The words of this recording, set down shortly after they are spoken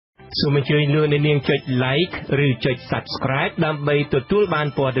សូមអញ្ជើញលោកអ្នកនាងចុច like ឬចុច subscribe ដើម្បីទទួលបាន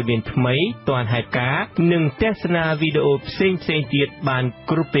ព័ត៌មានថ្មីទាន់ហេតុការណ៍និងទស្សនាវីដេអូផ្សេងៗទៀតបាន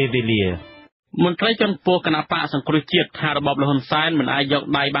គ្រប់ពេលវេលាមន្ត្រីជាន់ខ្ពស់គណៈបកសង្គ្រោះជាតិថារបបលហ៊ុនសែនមិនអាចយក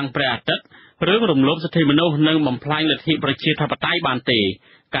ដៃបាំងព្រះអាទិត្យរឿងរំលោភសិទ្ធិមនុស្សនិងបំផ្លាញលទ្ធិប្រជាធិបតេយ្យបានទេ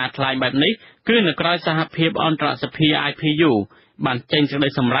ការថ្លែងបែបនេះគឺនៅក្រៅសហភាពអន្តរសភា IPU បានចេញសេចក្តី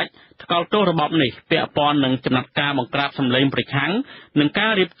សម្រេចថ្កោលទោសរបបនេះពាក់ព័ន្ធនឹងចំណាត់ការបង្ក្រាបសម្លេងប្រឆាំងនិងកា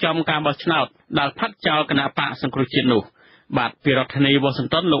ររៀបចំការបោះឆ្នោតដែលផាត់ចោលគណៈបកសង្គ្រោះជាតិនោះបាទពីរដ្ឋធានីវ៉ាស៊ីន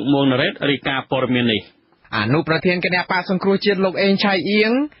តោនលោកមួងណារ៉េតរាយការណ៍ព័ត៌មាននេះអនុប្រធានគណៈបកសង្គ្រោះជាតិលោកអេងឆៃអៀ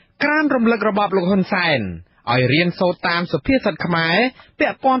ងក្រានរំលឹករបបលោកហ៊ុនសែនឲ្យរៀនសូត្រតាមសុភាសិតខ្មែរពា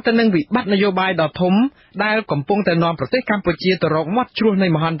ក់ព័ន្ធទៅនឹងវិបត្តិនយោបាយដ៏ធំដែលកំពុងតែនាំប្រទេសកម្ពុជាទៅរកមាត់ជ្រោះនៃ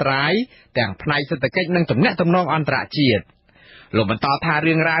មហន្តរាយទាំងផ្នែកសេដ្ឋកិច្ចនិងទំនាក់ទំនងអន្តរជាតិលោកបន្តថា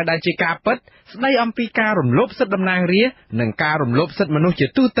រឿងរ៉ាវដែលជាការពិតស្ដីអំពីការរំលោភសិទ្ធិតំណាងរាស្ត្រនិងការរំលោភសិទ្ធិមនុស្សជា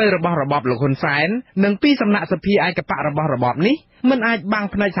ទូទៅរបស់របបលោកហ៊ុនសែននិងពីសំណាក់សភាឯកបៈរបស់របបនេះមិនអាចបាំង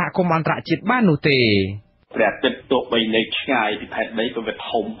ផ្នែកសហគមន៍អន្តរជាតិបាននោះទេព្រះអាទិត្យទោះបីនៅឆ្ងាយពីផែនដីក៏វា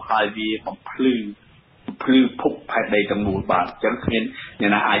ធំហើយវាបំភ្លឺភពផែនដីទាំងមូលបាទអញ្ចឹងគ្មានអ្ន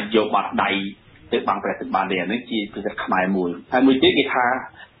កណាអាចយកបាត់ដៃទៅបាំងព្រះអាទិត្យបានទេអានេះជាប្រវត្តិខ្មែរមួយហើយមួយទៀតគេថា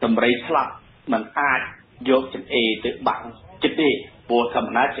តម្រៃស្លាប់มันអាចយកចង្អេរទៅបាំងចិត្តទេព្រោះធម្ម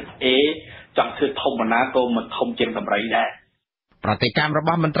តាចង្អេរចង់ធ្វើធម្មតាក៏មិនធំជាងតម្រៃដែរប្រតិកម្មរប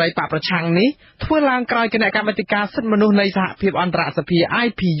ស់មន្ត្រីបកប្រឆាំងនេះធ្វើឡើងក្រោយគណៈកម្មាធិការសិទ្ធិមនុស្សនៃសហភាពអន្តរសភា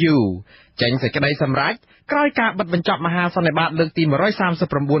IPU ចេញសេចក្តីសម្រេចក្រោយការបិទបញ្ចប់មហាសន្និបាតលើកទី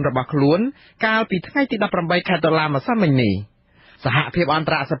139របស់ខ្លួនកាលពីថ្ងៃទី18ខែតុលាម្សិលមិញនេះសហភាពអន្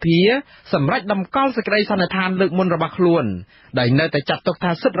តរសភាសម្រេចតម្កល់សេចក្តីសន្និដ្ឋានលើកមុនរបស់ខ្លួនដែលនៅតែចាត់ទុក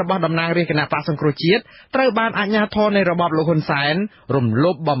ថាសិទ្ធិរបស់តំណាងរាស្ត្រគណៈបក្សសង្គ្រោះជាតិត្រូវបានអាជ្ញាធរនៃរបបលោកហ៊ុនសែនរំ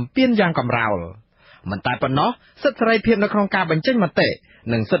លោភបំពានយ៉ាងកំរោលមិនតែប៉ុណ្ណោះសិទ្ធិសេរីភាពនៅក្នុងការបញ្ចេញមតិ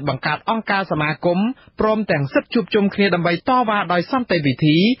និងសិទ្ធិបង្កើតអង្គការសមាគមព្រមទាំងសិទ្ធិជួបជុំគ្នាដើម្បីតវ៉ាដោយសន្តិវិ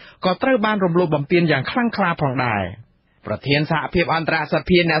ធីក៏ត្រូវបានរំលោភបំពានយ៉ាងខ្លាំងក្លាផងដែរប្រធានសហភាពអន្តរស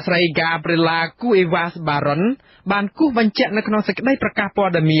ភាអ្នកស្រី Gabriela Cuevas Barron បានគូសបញ្ជាក់នៅក្នុងសេចក្តីប្រកាសព័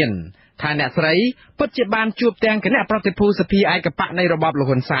ត៌មានថាអ្នកស្រីពិតជាបានជួបទាំងគណៈប្រតិភូសភាឯកបៈនៃរបបលោក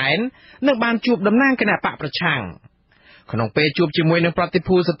ហ៊ុនសែននិងបានជួបតំណាងគណៈបកប្រឆាំងក្នុងពេលជួបជាមួយនឹងប្រតិ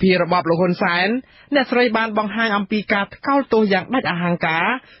ភូសភារបបលោកហ៊ុនសែនអ្នកស្រីបានបង្ហាញអំពីការថ្កោលទោសយ៉ាងដាច់អហង្ការ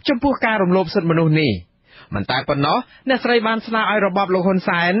ចំពោះការរំលោភសិទ្ធិមនុស្សនេះមិនតែប៉ុណ្ណោះអ្នកស្រីបានស្នើឲ្យរបបលោកហ៊ុន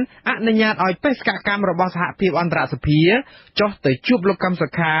សែនអនុញ្ញាតឲ្យបេសកកម្មរបស់សហភាពអន្តរសភាចុះទៅជួបលោកកឹមសុ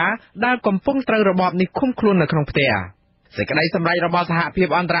ខាដែលកំពុងត្រូវរបបនេះឃុំខ្លួននៅក្នុងផ្ទះសេចក្តីសម្រេចរបស់សហភាព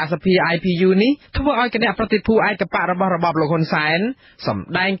អន្តរសភា IPU នេះធ្វើឲ្យគណៈប្រតិភូឯកបៈរបស់របបលោកហ៊ុនសែនសម្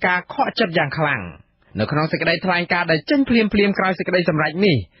ដែងការខកចិត្តយ៉ាងខ្លាំងនៅក្នុងសេចក្តីថ្លែងការណ៍ដែលចេញភ្លាមៗក្រោយសេចក្តីសម្រេច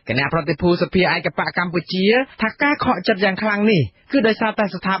នេះគណៈប្រតិភូសភាឯកបៈកម្ពុជាថាការខកចិត្តយ៉ាងខ្លាំងនេះគឺដោយសារតែ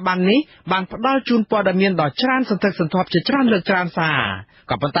ស្ថាប័ននេះបានផ្ដល់ជូនព័ត៌មានដ៏ច្រើនសន្ធឹកសន្ធាប់ជាច្រើនលើកច្រើនសារ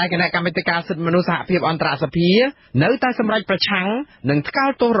ក៏ប៉ុន្តែគណៈកម្មាធិការសិទ្ធិមនុស្សសហភាពអន្តរសភានៅតែសម្រេចប្រឆាំងនិងថ្កោល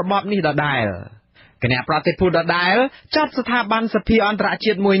ទោសរបបនេះដដែលគណៈប្រតិភូដដែលចាត់ស្ថាប័នសភាអន្តរ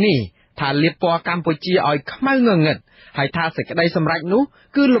ជាតិមួយនេះថាលាបពណ៌កម្ពុជាឲ្យខ្មៅងងឹតហើយថាសេចក្តីសម្រេចនោះ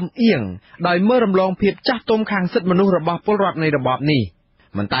គឺលំអៀងដោយមើលរំលងភាពចាស់ទុំខាងសិទ្ធិមនុស្សរបស់ពលរដ្ឋនៃរបបនេះ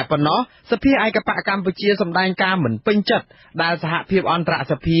មិនតែប៉ុណ្ណោះសភាឯកបៈកម្ពុជាសម្ដែងការមិនពេញចិត្តដែលសហភាពអន្តរ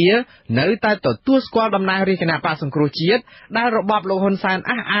សភានៅតែទទួលស្គាល់តំណាងរាស្ត្រគណៈបក្សសង្គ្រោះជាតិដែលរបបលោកហ៊ុនសែន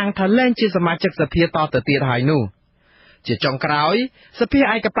អះអាងថាលែងជាសមាជិកសភាតទៅទៀតហើយនោះជាចុងក្រោយសភា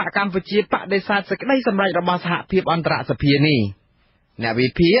ឯកបៈកម្ពុជាបដិសេធសេចក្តីសម្រេចរបស់សហភាពអន្តរសភានេះអ្នកវិ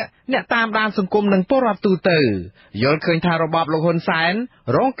ភាគអ្នកតាមដានសង្គមនិងពលរដ្ឋទូទៅយល់ឃើញថារបបលោកហ៊ុនសែន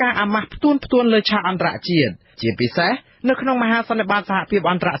រងការអាម៉ាស់ផ្ទួនលើឆាកអន្តរជាតិជាពិសេសនៅក្នុងមហាសន្និបាតសហភាព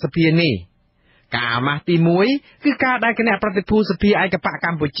អន្តរសភានេះការអាម៉ាស់ទី1គឺការដែលគណៈប្រតិភូសភាឯកបៈក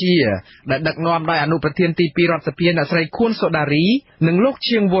ម្ពុជាដែលដឹកនាំដោយអនុប្រធានទី2រដ្ឋសភាអ្នកស្រីខួនសូដារីនិងលោក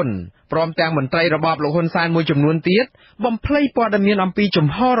ឈៀងវុនព្រមទាំងមន្ត្រីរបបលោកហ៊ុនសែនមួយចំនួនទៀតបំភ្លៃព័ត៌មានអំពីជំ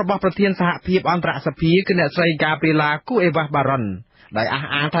ហររបស់ប្រធានសហភាពអន្តរសភាគឺអ្នកស្រី Gabriela Cuevas Barronដោយអះ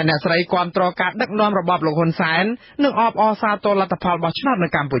អាងថាអ្នកស្រីគាំទ្រការដឹកនាំរបបលោកហ៊ុនសែននិងអបអរសាទរលទ្ធផលបោះឆ្នោតនៅ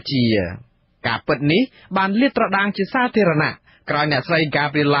កម្ពុជាការពិតនេះបានលាតត្រដាងជាសាធារណៈក្រោយអ្នកស្រី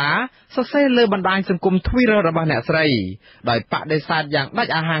Gabriela សរសេរលើបណ្ដាញសង្គម Twitter របស់អ្នកស្រីដោយបដិសេធយ៉ាងដា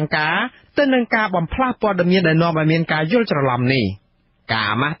ច់អហង្ការទៅនឹងការបំផ្លាស់ព័ត៌មានដែលនាំឲ្យមានការយល់ច្រឡំនេះការ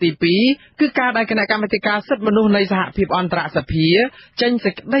អាម៉ាស់ទី2គឺការដែលគណៈកម្មាធិការសិទ្ធិមនុស្សនៃសហភាពអន្តរសភាចេញ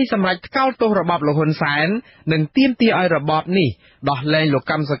សេចក្តីសម្រេចថ្កោលទោសរបបលោកហ៊ុនសែននិងទាមទារឲ្យរបបនេះដោះលែងលោក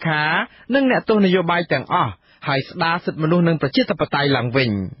កឹមសុខានិងអ្នកទោសនយោបាយទាំងអស់ហើយស្ដារសិទ្ធិមនុស្សនិងប្រជាធិបតេយ្យឡើងវិញ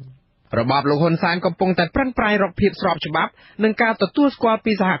របបលោកហ៊ុនសែនកំពុងតែប្រឹងប្រែងរកភាពស្របច្បាប់និងការទទួលស្គាល់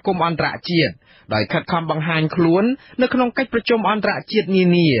ពីសហគមន៍អន្តរជាតិដោយខិតខំបង្ហាញខ្លួននៅក្នុងកិច្ចប្រជុំអន្តរជាតិនា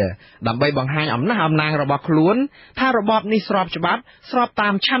នាដើម្បីបង្ហាញអំណះអំណាងរបស់ខ្លួនថារបបនេះស្របច្បាប់ស្របតា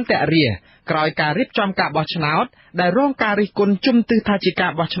មឆន្ទៈរាស្ត្រក្រោយការរៀបចំការបោះឆ្នោតដែលរងការរិះគន់ជំទិះថាជាកា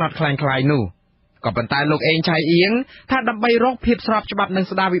របោះឆ្នោតคล้ายៗនោះក៏ប៉ុន្តែលោកអេងឆៃអៀងថាដើម្បីរកភាពស្របច្បាប់និង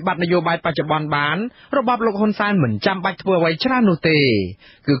ស្ដារវិបត្តិនយោបាយបច្ចុប្បន្នបានរបបលោកហ៊ុនសែនមិនចាំបាច់ធ្វើអ្វីច្រើននោះទេ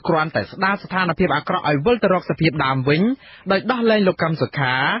គឺគ្រាន់តែស្ដារស្ថានភាពអាក្រក់ឲ្យវិលទៅរកសភាពដើមវិញដោយដោះលែងលោកកឹមសុ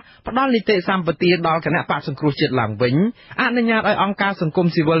ខាផ្ដល់នីតិសម្បទាដល់គណៈបក្សសង្គ្រោះជាតិឡើងវិញអនុញ្ញាតឲ្យអង្គការសង្គម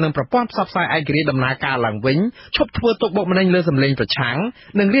ស៊ីវិលនិងប្រព័ន្ធផ្សព្វផ្សាយឯករាជ្យដំណើរការឡើងវិញឈប់ធ្វើទុកបុកម្នេញលើសម្លេងប្រឆាំង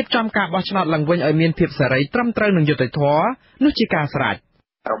និងរៀបចំការបោះឆ្នោតឡើងវិញឲ្យមានភាពសេរីត្រឹមត្រូវនិងយុត្តិធម៌នោះជាការស្រេច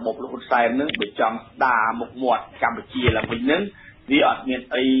របបលោកហ៊ុនសែននឹងបើចង់ស្ដារមុខមាត់កម្ពុជាឡើងវិញនឹងវាអត់មាន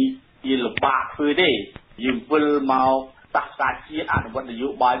អីជាលំបាកធ្វើទេយើងវិលមកសាសនាជាតិអនុវត្តនយោ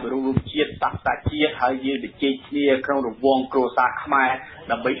បាយបរិរួមជាតិសាសនាជាតិហើយយើងទៅជែកគ្នាក្នុងរង្វង់គ្រួសារខ្មែរ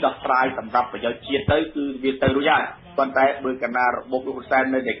ដើម្បីដោះស្រាយសម្រាប់ប្រយោជន៍ជាតិទៅគឺវាទៅរួចហើយប៉ុន្តែបើកណារបបលោកហ៊ុនសែន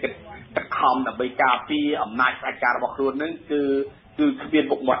នៅតែគិតខំដើម្បីការពារអំណាចផ្ដាច់ការរបស់ខ្លួននឹងគឺគ្មាន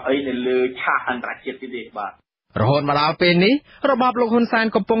មុខមាត់អីនៅលើឆាកអន្តរជាតិទេបាទរហូតមកដល់ពេលនេះរបបលោកហ៊ុនសែន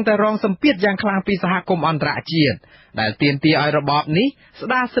កំពុងតែរងសម្ពាធយ៉ាងខ្លាំងពីសហគមន៍អន្តរជាតិដែលទាមទារឲ្យរបបនេះស្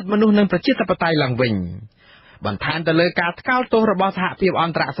ដារសិទ្ធិមនុស្សនិងប្រជាធិបតេយ្យឡើងវិញបន្ថែមទៅលើការថ្កោលទោសរបស់សហភាពអ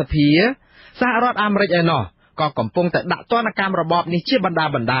ន្តរសភាសហរដ្ឋអាមេរិកឯណោះក៏កំពុងតែដាក់ទណ្ឌកម្មរបបនេះជាបណ្ដា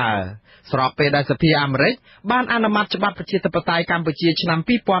ស្របពេលដែលសភាអាមេរិកបានអនុម័តច្បាប់ប្រជាធិបតេយ្យកម្ពុជាឆ្នាំ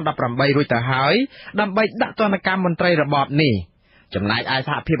2018រួចទៅហើយដើម្បីដាក់ទណ្ឌកម្មមន្ត្រីរបបនេះចំណែកឯស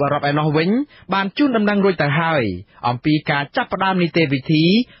ហភាពអឺរ៉ុបឯណោះវិញបានជូនដំណឹងរួចទៅហើយអំពីការចាប់ផ្ដើមនីតិវិធី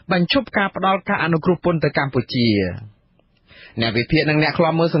បញ្ឈប់ការផ្ដល់ការអនុគ្រោះពន្ធទៅកម្ពុជាអ្នកវិភាគនិងអ្នកខ្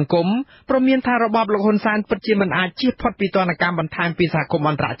លាំមើលសង្គមព្រមមានថារបបលោកហ៊ុនសែនពិតជាមិនអាចជៀសផុតពីទណ្ឌកម្មបន្ថែមពីសហគមន៍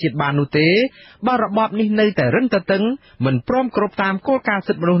អន្តរជាតិបាននោះទេបើរបបនេះនៅតែរឹងតឹងមិនព្រមគោរពតាមគោលការណ៍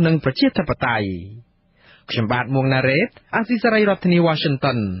សិទ្ធិមនុស្សនិងប្រជាធិបតេយ្យខ្ញុំបាទមួងណារ៉េតអាស៊ីសេរីរដ្ឋធានី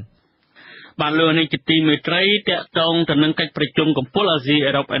Washingtonបានលើនេះជាទីមេត្រីតាក់ទងទៅនឹងកិច្ចប្រជុំកំពូលអាស៊ី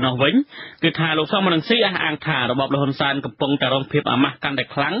អឺរ៉ុបឯណោះវិញគឺថាលោកសំរងស៊ីអះអាងថារបបលោកហ៊ុនសែនកំពុងតែរងភាពអាម៉ាស់កាន់តែ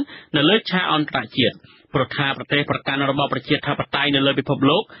ខ្លាំងនៅលើឆាកអន្តរជាតិព្រោះថាប្រទេសប្រកាន់របបប្រជាធិបតេយ្យនៅលើពិភព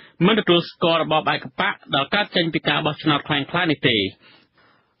លោកមិនទទួលស្គាល់របបឯកបកដែលកើតចេញពីការបោះឆ្នោតខ្លាំងៗនេះទេ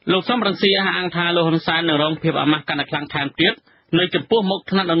លោកសំរងស៊ីអះអាងថាលោកហ៊ុនសែននឹងរងភាពអាម៉ាស់កាន់តែខ្លាំងថែមទៀតនៅចំពោះមុខ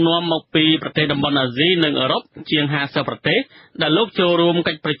ថ្នាក់ដឹកនាំមកពីប្រទេសតំបន់អាស៊ីនិងអឺរ៉ុបជាង50ប្រទេសដែលលោកចូលរួម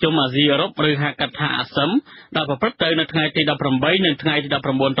កិច្ចប្រជុំអាស៊ីអឺរ៉ុបឬហៅកាត់ថាអាស៊ឹមដែលប្រព្រឹត្តទៅនៅថ្ងៃទី18និងថ្ងៃទី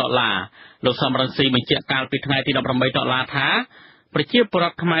19តុលាលោកសំរងស៊ីបញ្ជាក់កាលពីថ្ងៃទី18តុលាថាប្រជាពលរ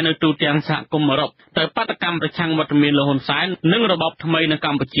ដ្ឋខ្មែរនៅទូទាំងសហគមន៍អឺរ៉ុបទៅបាតកម្មប្រឆាំងវត្តមានលោកហ៊ុនសែននិងរបបថ្មីនៅក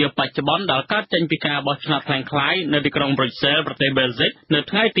ម្ពុជាបច្ចុប្បន្នដែលកើតចេញពីការបោះឆ្នោតខ្លាំងៗនៅទីក្រុងប្រូសែលប្រទេសបែលហ្សិកនៅ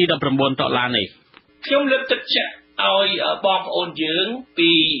ថ្ងៃទី19តុលានេះខ្ញុំលើកទឹកចិត្តឲ្យបងប្អូនយើង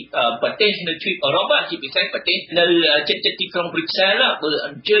ពីប្រទេសនៅទ្វីបអឺរ៉ុបជាពិសេសប្រទេសនៅជិតទីក្រុងប្រូសែលបើអ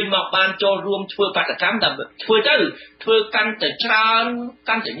ញ្ជើញមកបានចូលរួមធ្វើបាតកម្មដើម្បីធ្វើកាន់តែច្រើន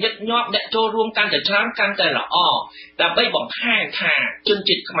កាន់តែញឹកញាប់អ្នកចូលរួមកាន់តែច្រើនកាន់តែល្អដើម្បីបង្ហាញថាជន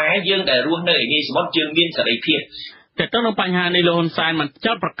ជាតិខ្មែរយើងដែលរស់នៅឯនេះសមុទ្រយើងមានសេរីភាពតែទៅនឹងបញ្ហានេះលោកហ៊ុនសែនបាន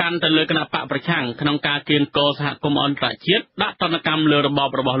ចាត់ប្រកាន់ទៅលើគណៈបកប្រឆាំងក្នុងការគៀនកោសហគមន៍អន្តរជាតិដាក់ទណ្ឌកម្មលើរបប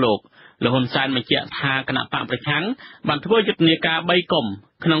របស់លោកហ៊ុនសែនបញ្ជាក់ថាគណៈបកប្រឆាំងបានធ្វើយុទ្ធនាការ3កុំ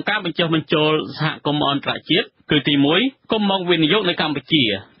ក្នុងការបញ្ចុះបញ្ចូលសហគមន៍អន្តរជាតិគឺទី1កុំមកវិនិយោគនៅកម្ពុជា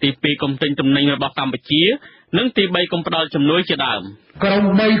ទី2កុំទិញទំនិញរបស់កម្ពុជានិងទី3កុំផ្ដល់ជំនួយជាដើមក្រុម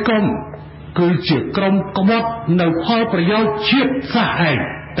3កុំគឺជាក្រុមក្បត់នៅផលប្រយោជន៍ជាតិសាសឯង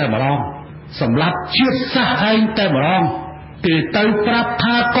តែម្ដងសម្រាប់ជាតិសាសឯងតែម្ដងគេទៅប្រាប់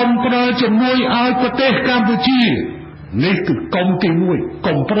ថាកុំផ្ដល់ជំនួយឲ្យប្រទេសកម្ពុជានេះគឺកុំទី1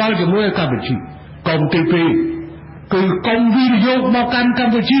កុំផ្ដល់ជាមួយកម្ពុជាកុំទី2គឺកុំវិនិយោគមកកាន់ក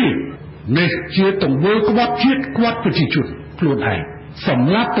ម្ពុជានេះជាទង្វើក្បត់ជាតិក្បត់ប្រជាជនខ្លួនឯងស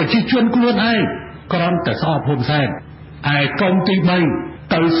ម្រាប់ប្រជាជនខ្លួនឯងគ្រាន់តែស្អប់ហ៊ុនសែនឯកុំទី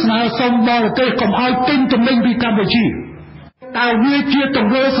3ទៅស្នើសុំបរទេសកុំឲ្យទិញទំនិញពីកម្ពុជាតើវាជាទ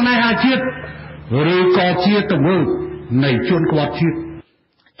ង្វើស្នេហាជាតិឬក៏ជាទង្វើនៃជនក្បត់ជាតិ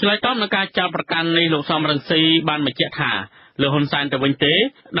ឆ្លើយតបនឹងការចាប់ប្រកាន់នេះលោកសំរងស៊ីបានបញ្ជាក់ថាលោកហ៊ុនសែនទៅវិញទេ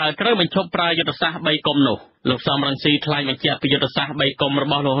ដែលត្រូវបញ្ឈប់ប្រើយុទ្ធសាស្ត្រ3កុំនោះលោកសំរងស៊ីថ្លែងបញ្ជាក់ពីយុទ្ធសាស្ត្រ3កុំរ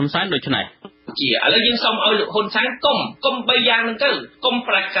បស់លោកហ៊ុនសែនដូចនេះជាឥឡូវយើងសូមឲ្យលោកហ៊ុនសែនកុំ3យ៉ាងហ្នឹងទៅកុំ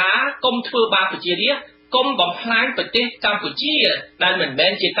ប្រកាសកុំធ្វើបាបប្រជារាស្ត្រកុំបំផ្លាញប្រទេសកម្ពុជាដែលមិនមែ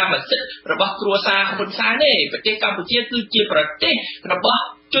នជាកម្មសិទ្ធិរបស់គ្រួសារហ៊ុនសែនទេប្រទេសកម្ពុជាគឺជាប្រទេសរបស់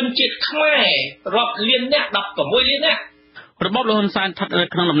ជនជាតិខ្មែររាប់លានអ្នក16លានអ្នក របបលហ៊ុនសែនស្ថិតនៅ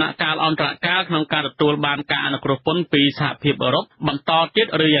ក្នុងដំណាក់កាលអន្តរកាលក្នុងការទទួលបានការអនុគ្រោះពន្ធពីសហភាពអឺរ៉ុបបន្តទៀត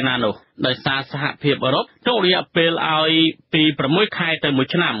ឬយ៉ាងណានោះដោយសារសហភាពអឺរ៉ុបក្នុងរយៈពេលឲ្យពី6ខែទៅ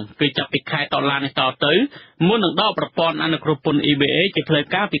1ឆ្នាំគឺចាប់ពីខែតុលានេះតទៅមុននឹងដកប្រព័ន្ធអនុគ្រោះពន្ធ EBA ជាផ្លូវ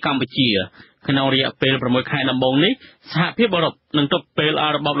ការពីកម្ពុជាក្នុងរយៈពេល6ខែដំបូងនេះសហភាពអឺរ៉ុបនឹងទប់ពេលឲ្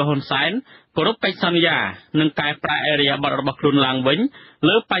យរបបលហ៊ុនសែនគោរពកិច្ចសន្យានិងកែប្រែអរិយាប័ត្ររបស់ខ្លួនឡើងវិញ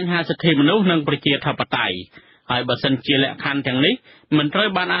លើបញ្ហាសិទ្ធិមនុស្សនិងប្រជាធិបតេយ្យហើយបើសិនជាលក្ខខណ្ឌទាំងនេះមិនត្រូវ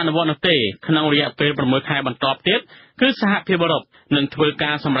បានអនុវត្តនោះទេក្នុងរយៈពេល6ខែបន្ទាប់ទៀតគឺសហភាពអឺរ៉ុបនឹងធ្វើ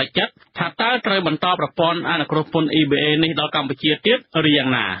ការសម្រេចចិត្តថាតើត្រូវបន្តប្រព័ន្ធអនុគ្រោះពន្ធ EBA នេះដល់កម្ពុជាទៀតឬយ៉ាង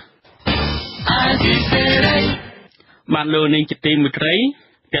ណាបានលោកនាងជាទីមេត្រី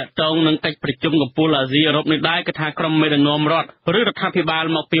តាក់ទងនឹងកិច្ចប្រជុំកំពូលអាស៊ីអឺរ៉ុបនេះដែរគឺថាក្រុមមេដឹកនាំរដ្ឋឬរដ្ឋាភិបាល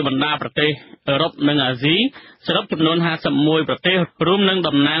មកពីបណ្ដាប្រទេសអឺរ៉ុបនិងអាស៊ីសរុបចំនួន51ប្រទេសរួមនឹង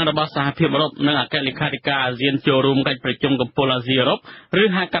តំណាងរបស់សហភាពអឺរ៉ុបនិងអគ្គលេខាធិការអាស៊ានចូលរួមកិច្ចប្រជុំកំពូលអាស៊ីអឺរ៉ុបឬ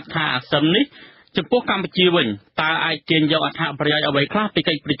ហៅកាត់ថាអាស៊ឹមនេះចំពោះកម្ពុជាវិញតើអាចទាញយកអត្ថប្រយោជន៍អ្វីខ្លះពី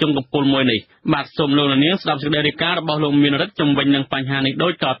កិច្ចប្រជុំកំពូលមួយនេះបាទសូមលោកនាងស្ដាប់សេចក្តីរាយការណ៍របស់លោកមានរិទ្ធជំវិញនឹងបញ្ហានេះដូ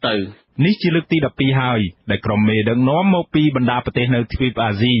ចតទៅនេះជាលើកទី12ហើយដែលក្រុមមេដឹកនាំមកពីបណ្ដាប្រទេសនៅទ្វីប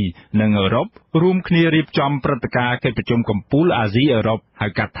អាស៊ីនិងអឺរ៉ុបរួមគ្នារៀបចំព្រឹត្តិការណ៍កិច្ចប្រជុំកំពូលអាស៊ីអឺរ៉ុបហៅ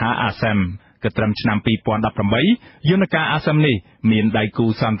កាត់ថាអាស៊ឹមក៏ត្រឹមឆ្នាំ2018យន្តការអាស៊ឹមនេះមានដៃគូ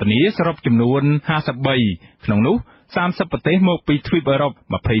សន្ទនាសរុបចំនួន53ក្នុងនោះ30ប្រទេសមកពីទ្វីបអឺរ៉ុប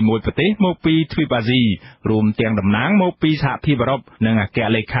21ប្រទេសមកពីទ្វីបអាស៊ីរួមទាំងតំណាងមកពីសហភាពអឺរ៉ុបនិងអគ្គ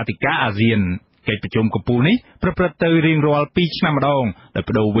លេខាធិការអាស៊ានកិច្ចប្រជុំកំពូលនេះប្រព្រឹត្តទៅរៀងរាល់2ឆ្នាំម្ដងដោយប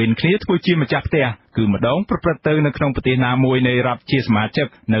ដូរវេនគ្នាធ្វើជាម្ចាស់ផ្ទះគឺម្ដងប្រព្រឹត្តទៅនៅក្នុងប្រទេសណាមួយនៃរដ្ឋជាសមាជិក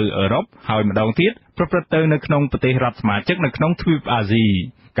នៅអឺរ៉ុបហើយម្ដងទៀតប្រព្រឹត្តទៅនៅក្នុងប្រទេសរដ្ឋសមាជិកនៅក្នុងទ្វីបអាស៊ី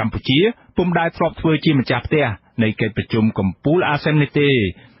កម្ពុជាពុំដែលធ្លាប់ធ្វើជាម្ចាស់ផ្ទះនៃកិច្ចប្រជុំកំពូលអាស៊ាននេះទេ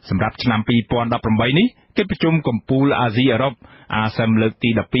សម្រាប់ឆ្នាំ2018នេះកិច្ចប្រជុំកំពូលអាស៊ីអឺរ៉ុបអាស៊ានលើកទី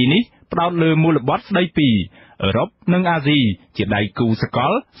12នេះផ្ដោតលើមូលបត្រស្ដីពីអឺរ៉ុបនិងអាស៊ីជាដៃគូសក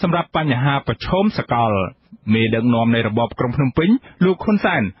លសម្រាប់បញ្ហាប្រឈមសកលមេដឹកនាំនៃរបបក្រុងភ្នំពេញលោកហ៊ុន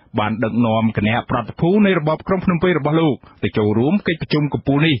សែនបានដឹកនាំគណៈប្រតិភូនៃរបបក្រុងភ្នំពេញរបស់លោកទៅចូលរួមកិច្ចប្រជុំកំ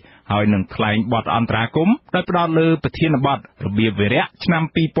ពូលនេះហើយនឹងថ្លែងបទអន្តរាគមន៍ដោយផ្ដោតលើប្រធានបទរបៀបវារៈឆ្នាំ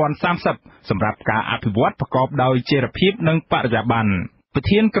2030សម្រាប់ការអភិវឌ្ឍប្រកបដោយចីរភាពនិងបរិយាបន្នប្រ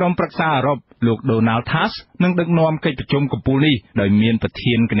ធានក្រុមប្រឹក្សាអឺរ៉ុបលោក Donald Tusk នឹងដឹកនាំកិច្ចប្រជុំកំពូលនេះដោយមានប្រ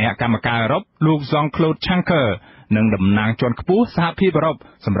ធានគណៈកម្មការអឺរ៉ុបលោក Jean-Claude Juncker និងតំណាងជាន់ខ្ពស់សហភាពអឺរ៉ុប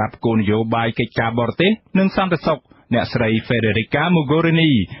សម្រាប់គោលនយោបាយកិច្ចការបរទេសនិងសន្តិសុខអ្នកស្រី Federica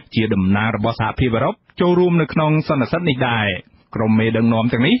Mogherini ជាតំណាងរបស់សហភាពអឺរ៉ុបចូលរួមនៅក្នុងសន្និសីទនេះដែរក្រុមមេដឹកនាំ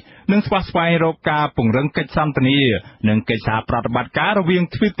ទាំងនេះនឹងស្វែងរកការពង្រឹងកិច្ចសន្ទនានិងកិច្ចសហប្រតិបត្តិការរវាង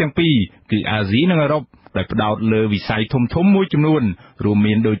ទ្វីបទាំងពីរគឺអាស៊ីនិងអឺរ៉ុបដោយផ្ដោតលើវិស័យធំៗមួយចំនួនរួម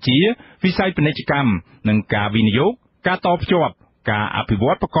មានដូចជាវិស័យពាណិជ្ជកម្មនិងការវិនិយោគការតភ្ជាប់ការអភិវ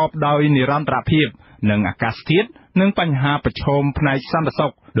ឌ្ឍប្រកបដោយនិរន្តរភាពនិងអាកាសធាតុនិងបញ្ហាប្រឈមផ្នែកសន្តិសុ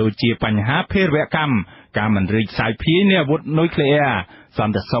ខដូចជាបញ្ហាភេរវកម្មការមិនរីកសាយភាយនៃអាវុធនុយក្លេអ៊ែរស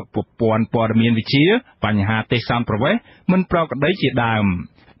ន្តិសុខប្រព័ន្ធព័ត៌មានវិទ្យាបញ្ហាទេសន្តប្រវេសន៍មិនប្រក្រតីជាដើម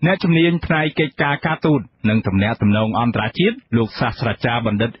អ្នកជំនាញផ្នែកកិច្ចការការទូតនិងទំនាក់ទំនងអន្តរជាតិលោកសាស្ត្រាចារ្យប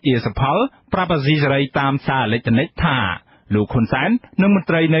ណ្ឌិតអៀសផលប្រាប់អាស៊ីសេរីតាមសារអេឡិចត្រូនិកថាលោកហ៊ុនសែននិងមន្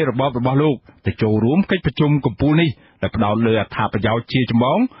ត្រីនៃរបបរបស់លោកទៅចូលរួមកិច្ចប្រជុំកំពូលនេះដែលផ្ដោតលើអត្ថប្រយោជន៍ជាចម្ប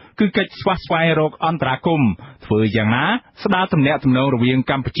ងគឺកិច្ចស្វែងរកអន្តរាគមន៍ធ្វើយ៉ាងណាស្ដារទំនាក់ទំនងរវាង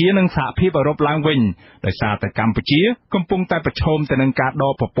កម្ពុជានិងសហភាពអឺរ៉ុបឡើងវិញដោយសារតែកម្ពុជាកំពុងតែប្រឈមទៅនឹងការដ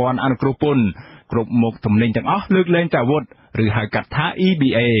កប្រព័ន្ធអនុគ្រោះពន្ធគ្រប់មុខទំនិញទាំងអស់លើកលែងតែអាវុធឬហៅកាត់ថា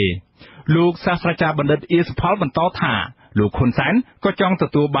EBA លោកសាស្ត្រាចារ្យបណ្ឌិតអៀសផលបន្តថាលោកហ៊ុនសែនក៏ចង់ទ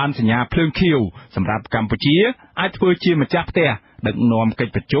ទួលបានសញ្ញាភ្លើងខៀវសម្រាប់កម្ពុជាអាចធ្វើជាម្ចាស់ផ្ទះដឹកនាំកិច្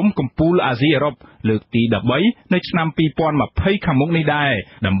ចប្រជុំកំពូលអាស៊ីអឺរ៉ុបលើកទី13នៅឆ្នាំ2020ខាងមុខនេះដែរ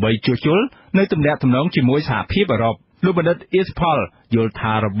ដើម្បីជួសជុលនៅទំនាក់ទំនងជាមួយសហភាពអឺរ៉ុបលោកបណ្ឌិតអៀសផលយល់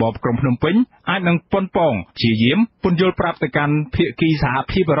ថារបបក្រុងភ្នំពេញអាចនឹងប៉ុនប៉ងព្យាយាមពន្យល់ប្រាប់ទៅកាន់ភាគីសហ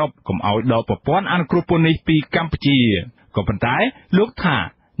ភាពអឺរ៉ុបកុំឲ្យដកប្រព័ន្ធអនុគ្រោះពន្ធនេះពីកម្ពុជាក៏ប៉ុន្តែលោកថា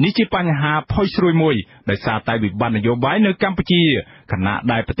នេះជាបញ្ហាផុយស្រួយមួយដោយសារតែវិបត្តិនយោបាយនៅកម្ពុជាខណៈ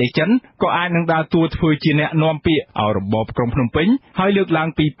ដែលប្រទេសចិនក៏អាចនឹងដើរតួធ្វើជាអ្នកនាំពាក្យឲ្យរបបក្រុងភ្នំពេញហើយលើកឡើង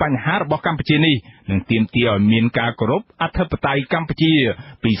ពីបញ្ហារបស់កម្ពុជានេះនិងទាមទារឲ្យមានការគោរពអធិបតេយ្យកម្ពុជា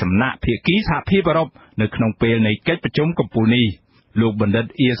ពីសំណាក់ភាគីសហភាពអឺរ៉ុបនៅក្នុងពេលនៃកិច្ចប្រជុំកំពូលនេះលោកបណ្ឌិត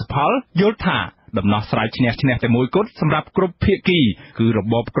អៀសផលយល់ថាដំណោះស្រាយឈ្នះតែមួយគត់សម្រាប់គ្រប់ភាគីគឺរ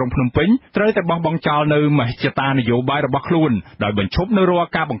បបក្រុងភ្នំពេញត្រូវតែបោះបង់ចោលនៅមហិច្ឆតានយោបាយរបស់ខ្លួនដោយបញ្ឈប់នៅរាល់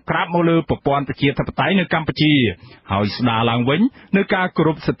ការបង្ក្រាបមកលើប្រព័ន្ធប្រជាធិបតេយ្យនៅកម្ពុជាហើយស្ដារឡើងវិញនៅការគោរ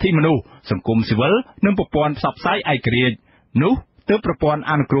ពសិទ្ធិមនុស្សសង្គមស៊ីវិលនិងប្រព័ន្ធផ្សព្វផ្សាយឯករាជ្យនោះ ទើបប្រព័ន្ធ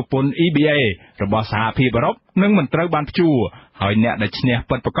អនុគ្រោះពន្ធ EBA របស់សហភាពអឺរ៉ុបនឹងមិនត្រូវបានព្យួរហើយអ្នកដែលឈ្នះ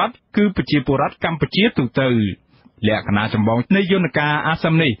ពិតប្រាកដគឺប្រជាពលរដ្ឋកម្ពុជាទូទៅលក្ខណៈចម្បងនៃយន្តការអាស៊ា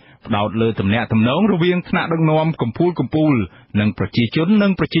ននេះផ្ដោតលើទំនាក់ទំនងរវាងថ្នាក់ដឹកនាំកម្ពុជានិងប្រ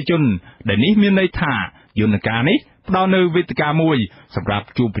ជាជនដែលនេះមានន័យថាយន្តការនេះផ្ដល់នូវវេទិកាមួយសម្រាប់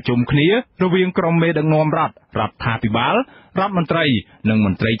ជួបប្រជុំគ្នារវាងក្រុមមេដឹកនាំរដ្ឋាភិបាលរដ្ឋមន្ត្រីនិងម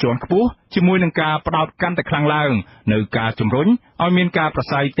ន្ត្រីជាន់ខ្ពស់ជាមួយនឹងការផ្ដោតកាន់តែខ្លាំងឡើងនៅការជំរុញឲ្យមានការប្រ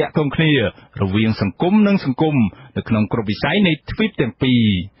ស័យទាក់ទងគ្នារវាងសង្គមនិងសង្គមនៅក្នុងគ្រប់វិស័យនៃទ្វីបទាំងពីរ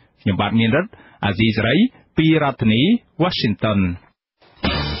ខ្ញុំបាទមានរិទ្ធអាស៊ីសេរីពីរដ្ឋធានី Washington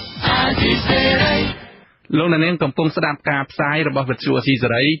លោកអ្នកនាងកំពុងស្ដាប់ការផ្សាយរបស់វិទ្យុអាស៊ីសេ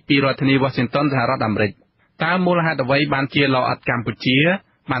រីពីរដ្ឋធានី Washington សហរដ្ឋអាមេរិកតើមូលហេតុអ្វីបានជាឡអិតកម្ពុជា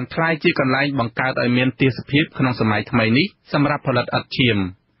បានក្លាយជាកន្លែងបង្កើតឲ្យមានទេសភាពក្នុងសម័យថ្មីនេះសម្រាប់ផលិតឥដ្ឋឈាម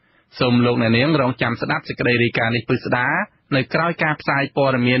សូមលោកអ្នកនាងរងចាំស្ដាប់សេចក្តីរាយការណ៍នេះពិស្ដារនៅក្រោយការផ្សាយព័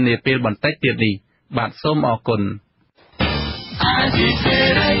ត៌មាននាពេលបន្តិចទៀតនេះបាទសូមអរគុណ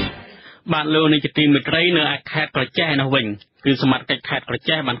បាទលោកនាយកទីមេត្រីនៅខេត្តក្រចេះនោះវិញគឺសមត្ថកិច្ចខេត្តក្រ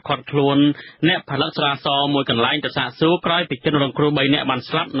ចេះបានឃាត់ខ្លួនអ្នកផលិតស្រាសមួយកន្លែងទៅសាកសួរក្រោយពីជនរងគ្រោះ3នាក់បាន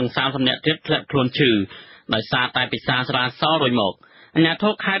ស្លាប់និង30នាក់ទៀតធ្លាក់ខ្លួនឈឺដោយសារតែពិសាស្រាសរួចមកអាជ្ញាធ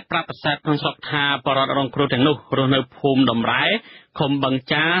រខេត្តប្រាប់ប្រសាទក្នុងស្រុកថាបរិវត្តរងគ្រោះទាំងនោះរស់នៅភូមិដំរ៉ែឃុំបឹង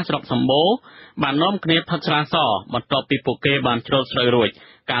ចាស្រុកសម្បូរបាននាំគ្នាផឹកស្រាសបន្ទាប់ពីពួកគេបានច្រូតស្រូវរួច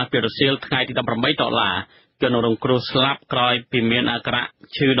កាលពីរសៀលថ្ងៃទី18 តុលាជនរងគ្រោះស្លាប់ក្រោយពីមានអាការៈ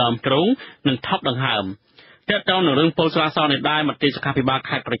ឈឺដើមទ្រូងនិងថប់ដង្ហើមទាក់ទងនឹងរឿងពលស្រាសនេះដែរមន្ត្រីសុខាភិបាល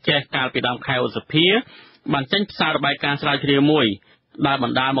ខេត្តក្រចេះកាលពីដើមខែឧសភាបានចេញផ្សាយរបាយការណ៍ស្រាវជ្រាវមួយដែលប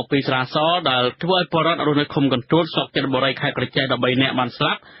ណ្ដាលមកពីស្រាសដែលធ្វើឲ្យពលរដ្ឋរស់នៅឃុំកន្ទួតស្រុកចិត្តបុរីខេត្តក្រចេះ13នាក់បានស្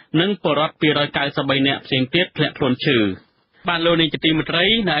លាប់និងពលរដ្ឋ293នាក់ផ្សេងទៀតធ្លាក់ខ្លួនឈឺបានលោកនាយកទីមេត្រី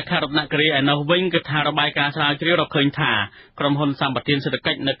នៅខេត្តរតនគិរីឯនោះវិញគឺថារបាយការណ៍ស្រាវជ្រាវរកឃើញថាក្រុមហ៊ុនសម្បត្តិសេដ្ឋ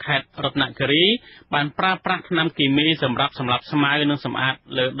កិច្ចនៅខេត្តរតនគិរីបានប្រើប្រាស់ថ្នាំគីមីសម្រាប់សម្លាប់ស្មៅនិងសម្អាត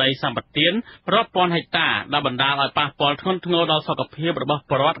លើដីសម្បត្តិរាប់ពាន់ហិកតាដែលបណ្ដាលឲ្យប៉ះពាល់ធ្ងន់ធ្ងរដល់សុខភាពរបស់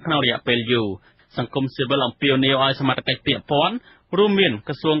ពលរដ្ឋក្នុងរយៈពេលយូរសង្គមស៊ីវិលអំពាវនាវឲ្យសមត្ថកិច្ចពាក់ព័ន្ធរួមមាន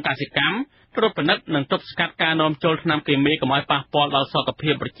ក្រសួងកសិកម្មត្រួតពិនិត្យនិងទប់ស្កាត់ការនាំចូលថ្នាំគីមីកុំឲ្យប៉ះពាល់ដល់សុខភា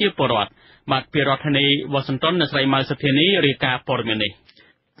ពប្រជាពលរដ្ឋបាទពីរដ្ឋធានី Washington អ្នកស្រីម៉ៅសុធានីរាយការណ៍ព័ត៌មាននេះ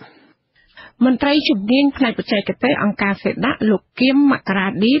មន្ត្រីជំនាញផ្នែកបច្ចេកទេសអង្គការសេដាលោកគៀមមករា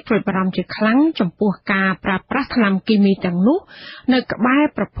ឌីព្រួយបារម្ភជាខ្លាំងចំពោះការប្រើប្រាស់ថ្នាំគីមីទាំងនោះនៅក្បែរ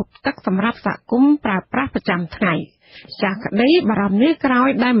ប្រភពទឹកសម្រាប់សហគមន៍ប្រើប្រាស់ប្រចាំថ្ងៃចាក្តីបារម្ភនេះក្រោយ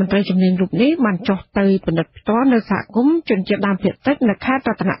ដែលមន្ត្រីជំនាញរូបនេះបានចុះទៅពិនិត្យផ្ទាល់នៅសហគមន៍ជនជាតិដើមភាគតិចនៅខេត្ត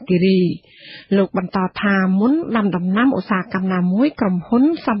រតនគិរីលោកបន្តថាមុនដាំដំណាំឧស្សាហកម្មណាមួយក្រុមហ៊ុន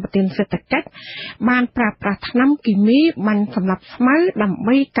សម្បត្តិសេដ្ឋកិច្ចបានប្រើប្រាស់ថ្នាំគីមីបានសម្លាប់ស្មៅដើម្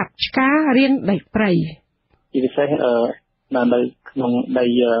បីកាប់ឆ្ការរានដីព្រៃជាពិសេសនៅក្នុងដី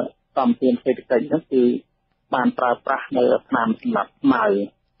សម្បត្តិសេដ្ឋកិច្ចនោះគឺបានប្រើប្រាស់នៅថ្នាំសម្លាប់ស្មៅ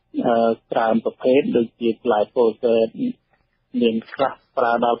ច្រើនប្រភេទដូចជាផ្លែពោធិ៍សេតមានខ្លះប្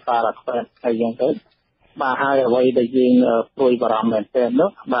រើដល់សារ៉ាខ្វែតហើយយ៉ាងទៅបាទហើយអ្វីដែលយើងព្រួយបារម្ភមែនទែន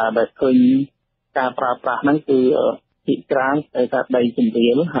នោះបាទដែលឃើញការប្រើប្រាស់ហ្នឹងគឺពីច្រើនតែថាដីជំរា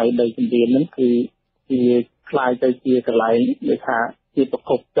លហើយដីជំរាលហ្នឹងគឺជាខ្លាយទៅជាកន្លែងដែលថាជាប្រ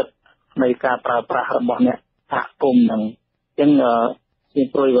ភពទឹកនៃការប្រើប្រាស់របស់អ្នកសហគមន៍ហ្នឹងអញ្ចឹងយើង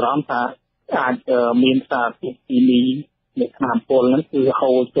ព្រួយបារម្ភថាអាចមានសារធាតុគីមីនៃថ្នាំពុលហ្នឹងគឺ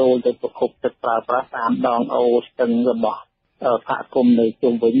ហូរចូលទៅប្រភពទឹកប្រើប្រាស់តាមដងអូរស្ទឹងរបស់សហគមន៍នៅ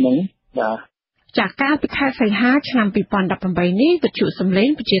ជុំវិញហ្នឹងបាទจากការពិខែសីហាឆ្នាំ2018នេះវិទ្យុសំឡេង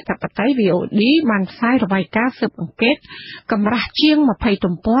ប្រជាធិបតេយ្យ VOD បានផ្សាយរបាយការណ៍ស៊ើបអង្កេតកម្រាស់ជាង20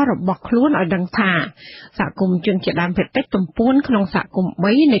ទំព័ររបស់ខ្លួនឲ្យដឹងថាសហគមន៍ជនជាតិដើមភាគតិចទំពួនក្នុងសហគមន៍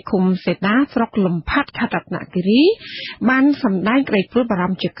3នៃឃុំសេដាស្រុកលំផាត់ខេត្តរតនគិរីបានសម្ដែងក្តីព្រួយបារ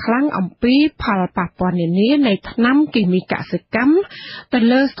ម្ភជាខ្លាំងអំពីផលប៉ះពាល់នានានៃថ្នាំគីមីកសិកម្មទៅ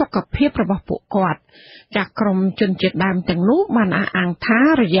លើសុខភាពរបស់ពួកគាត់จากក្រមជនជាតិដើមទាំងនោះបានអះអាងថា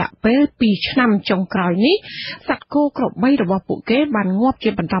រយៈពេល2ឆ្នាំចុងក្រោយនេះសត្វគោក្របីរបស់ពួកគេបានងាប់ជា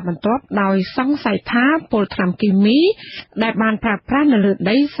បន្តបន្ទាប់ដោយសង្ស័យថាពុលថ្នាំគីមីដែលបានប្រើប្រាស់នៅលើ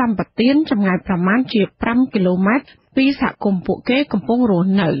ដីសម្បត្តិចម្ងាយប្រមាណជា5គីឡូម៉ែត្រពីសហគមន៍ពួកគេកំពុងរស់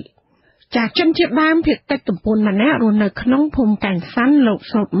នៅចាជនជាតិដើមភាគតិចទំពួនម្នាក់រស់នៅក្នុងភូមិកែងសាន់លោក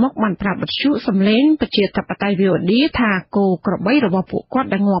សោតមកបានប្រាប់វិទ្យុសំឡេងប្រជាធិបតេយ្យ VOD ថាគោក្របីរបស់ពួកគាត់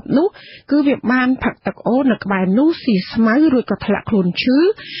ដែលងាប់នោះគឺវាបានផឹកទឹកអូរនៅក្បែរនោះស៊ីស្មៅរួចក៏ធ្លាក់ខ្លួនឈឺ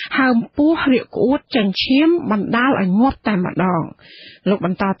ហើមពោះរាកក្អួតចាញ់ឈាមបណ្ដាលឲ្យងាប់តែម្ដងលោកប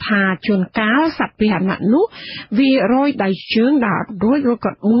ន្តថាជួនកាលសត្វពាហនៈនោះវារយដៃជើងដល់រួច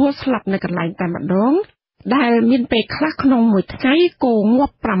ក៏ដួលស្លាប់នៅកន្លែងតែម្ដងដែលមានពេលខ្លះក្នុងមួយថ្ងៃគោងា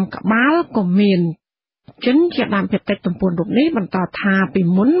ប់5ក្បាលក៏មាន ជនជាដើមភាគតិចទំពួនរូបនេះបន្តថាពី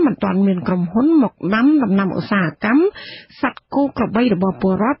មុនមិនទាន់មានក្រុមហ៊ុនមកដាំដំណាំឧស្សាហកម្មសត្វគោក្របីរបស់ព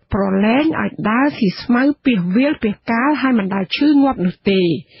លរដ្ឋប្រឡែងឲ្យដើរស៊ីស្មៅពីវាលពីកាលហើយមិនដែលឈឺងាប់នោះទេ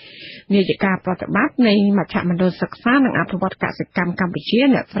នាយិកាប្រតិបត្តិនៃមជ្ឈមណ្ឌលសិក្សានិងអភិវឌ្ឍកសិកម្មកម្ពុជា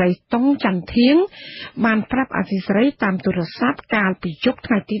អ្នកស្រីតុងច័ន្ទធៀងបានប្រាប់អាស៊ីសេរីតាមទូរស័ព្ទកាលពីយប់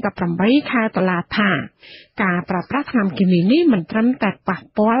ថ្ងៃទី18ខែតុលាថាការប្រើប្រាស់ថ្នាំគីមីនេះមិនត្រឹមតែប៉ះ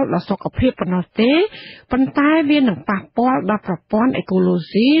ពាល់ដល់សុខភាពប៉ុណ្ណោះទេប៉ុន្តែវានឹងប៉ះពាល់ដល់ប្រព័ន្ធអេកូឡូ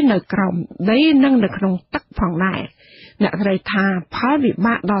ស៊ីនៅក្រោមដីនិងនៅក្នុងទឹកផងដែរអ្នកស្រីថាផលវិ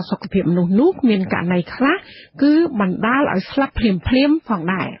បាកដល់សុខភាពមនុស្សនោះមានករណីខ្លះគឺបណ្ដាលឲ្យស្លាប់ភ្លាមៗផង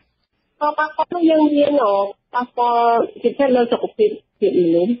ដែរប៉ះពាល់នោះយើងមានប៉ះពាល់ជាពិសេសលើសុខភាពម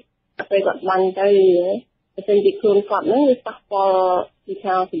នុស្សពេលគាត់បាញ់ទៅបើសិនជាខ្លួនគាត់ហ្នឹងវាប៉ះពាល់ពី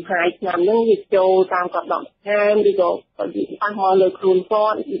ខាងសំហាយឆ្នាំហ្នឹងវាចូលតាមគាត់ដកហាមឬក៏គាត់ប៉ះមកលើខ្លួនគា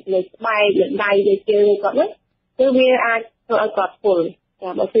ត់លើស្បែកលើដៃលើជើងគាត់ហ្នឹងគឺវាអាចធ្វើឲ្យគាត់ពុលតែ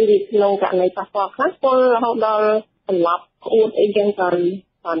បើសិនជាក្នុងករណីប៉ះពាល់ខ្លះពុលរហូតដល់សន្លប់ក្អួតអីចឹងទៅគា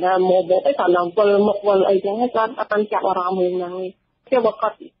ត់ថាមកទៅគាត់ឡើងពុលមុខវិលអីចឹងហើយគាត់អត់ចាប់អារម្មណ៍រឿងហ្នឹងគេបើគា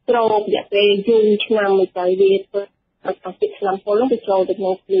ត់ត្រោករយៈពេលយូរឆ្នាំទៅវាធ្វើឲ្យអាសិតឆ្នាំពុលហ្នឹងទៅចូលទៅក្នុ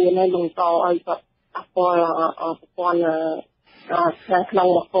ងខ្លួនហើយបង្កឲ្យគាត់ប៉ះពាល់ប្រព័ន្ធខាងក្នុង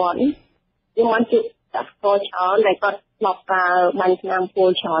របស់គាត់យើងមិនជឿតែគាត់ច្រើនតែគាត់ស្លាប់ការបាញ់ឆ្នាំពុល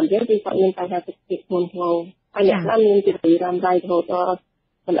ច្រើនទៀតគឺគាត់មានបញ្ហាសុខភាពធ្ងន់ធ្ងរហើយអ្នកខ្លះមានជំងឺរ៉ាំរ៉ៃរហូតដល់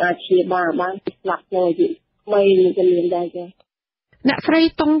មិនអាចព្យាបាលបានស្លាប់ក្នុងអាយុក្មេងក៏មានដែរចា៎អ្នកស្រី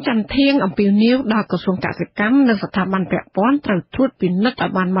តុងច័ន្ទធៀងអំពាវនាវដល់ក្រសួងកសិកម្មនិងស្ថាប័នពាក់ព័ន្ធត្រូវត្រួតពិនិត្យឲ្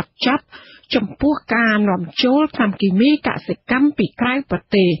យបានម៉ត់ចត់ចំពោះការនាំចូលថ្នាំគីមីកសិកម្មពីក្រៅប្រ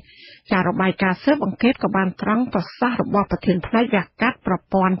ទេសចាររបាយការណ៍ស៊ើបអង្កេតក៏បានត្រង់ប្រសាសន៍របស់ប្រធានផ្នែកវះកាត់ប្រ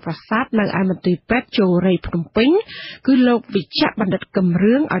ព័ន្ធប្រសាទនៅឯមន្ទីរពេទ្យជរ័យភ្នំពេញគឺលោកវិជ្ជបណ្ឌិតកឹម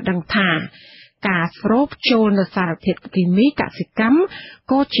រឿងឲ្យដឹងថាការស្រូបចូលនៅសារធាតុគីមីកសិកម្ម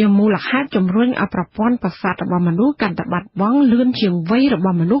ក៏ជាមូលហេតុជំរុញឲ្យប្រព័ន្ធប្រសាទរបស់មនុស្សកាន់តែបាត់បង់លឿនជាងវ័យរប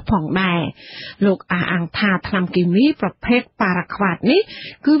ស់មនុស្សផងដែរលោកអះអាងថាថ្នាំគីមីប្រភេទប៉ារ៉ាខ្វាតនេះ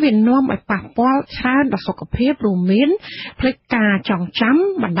គឺវានាំឲ្យប៉ះពាល់ច្រើនដល់សុខភាពរួមមានផ្លេចការចងចាំ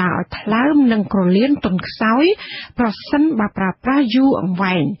បណ្ដាលឲ្យថ្លើមនិងក្រលៀនទន់ខ្សោយប្រសិនបើប្រើប្រាស់យូរអង្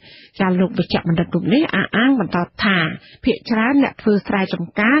វែងចាលោកវិជ្ជបណ្ឌិតរូបនេះអះអាងបន្តថាភាគច្រើនអ្នកធ្វើស្រែច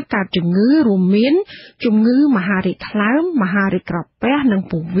ម្ការកើតជំងឺរួមមានជំងឺមហារីកថ្លើមមហារីកក្រពះនិង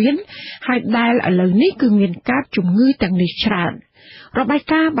ពោះវៀនហើយដែលឥឡូវនេះគឺមានកើតជំងឺទាំងនេះច្រើនរបាយ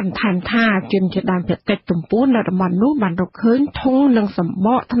ការណ៍បន្ថែមថាជនជាដើមភាគតិចទំពួននៅតំបន់នោះបានរកឃើញធុងនិងសម្ប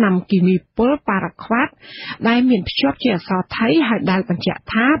កថ្នាំគីមីពុលប៉ារ៉ាខ្វាតដែលមានភ្ជាប់ជាអក្សរថៃហើយដែលបញ្ជាក់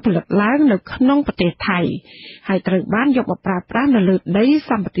ថាផលិតឡើងនៅក្នុងប្រទេសថៃហើយត្រូវបានយកមកប្រើប្រាស់នៅលើដី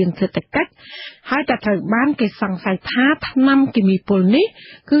សម្បត្តិសេដ្ឋកិច្ចហើយតែត្រូវបានគេសង្ស័យថាថ្នាំគីមីពុលនេះ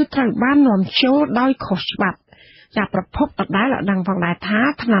គឺត្រូវបាននាំចូលដោយខុសច្បាប់ចាប្រភពដដែលឲ្យដឹងផងដែរថា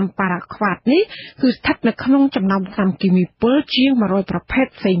ថ្នាំប៉ារ៉ាខ្វាតនេះគឺស្ថិតនៅក្នុងចំណោមថ្នាំគីមីពុលជាង100ប្រភេទ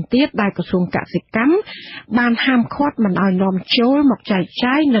ផ្សេងទៀតដែលក្រសួងកសិកម្មបានហាមឃាត់មិនឲ្យនាំចូលមកចែក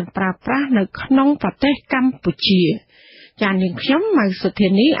ចាយនិងប្រើប្រាស់នៅក្នុងប្រទេសកម្ពុជាចានាងខ្ញុំម៉ៅសុធា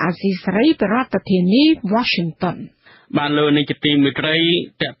នីអាស៊ីសេរីប្រធានាធិបតី Washington បានលើនេះជាទីមេត្រី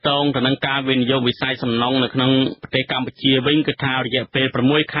តកតងទៅនឹងការវិនិយោគវិស័យសំណង់នៅក្នុងប្រទេសកម្ពុជាវិញគឺថារយៈពេល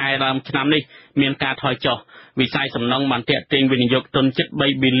6ខែដើមឆ្នាំនេះមានការថយចុះវិស័យសំណង់បានទាក់ទាញវិនិយោគទុនជិត$3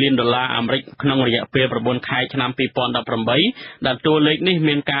 ប៊ីលានអាមេរិកក្នុងរយៈពេល9ខែឆ្នាំ2018ដែលតួលេខនេះ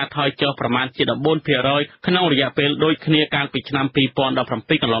មានការថយចុះប្រមាណជា14%ក្នុងរយៈពេលដូចគ្នាកាលពីឆ្នាំ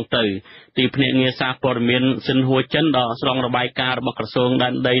2017កន្លងទៅទីភ្នាក់ងារសារព័ត៌មានសិនហួរចិនដល់ស្រង់របាយការណ៍របស់ក្រសួងដែ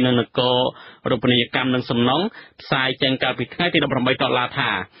នដីនិងនគររូបនីយកម្មនិងសំណង់ផ្សាយចេញកាលពីថ្ងៃទី18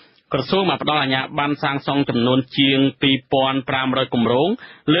ថាក្រសួងបានផ្ដល់អាជ្ញាប័ណ្ណសាងសង់ចំនួនជាង2500គម្រោង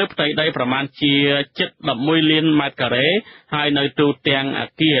លើផ្ទៃដីប្រមាណជាជិត11លានម៉ែត្រការ៉េហើយនៅទូទាំងអ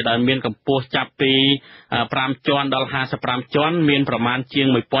គារដែលមានកម្ពស់ចាប់ពី5ជាន់ដល់55ជាន់មានប្រមាណជាង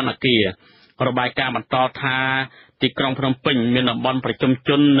1000អគាររបាយការណ៍បន្តថាទីក្រុងភ្នំពេញមានតំបន់ប្រជុំជ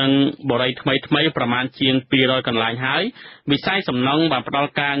ននិងបរិយាថ្មីប្រមាណជាង200កន្លែងហើយវិស័យសំណង់បានផ្ដ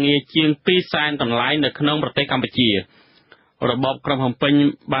ល់ការងារជាង200,000កន្លែងនៅក្នុងប្រទេសកម្ពុជារបបក្រុងភ្នំពេញ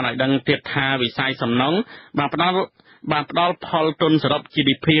បានឲ្យដឹងទៀតថាវិស័យសំណង់បានផ្ដល់ផលទុនសរុប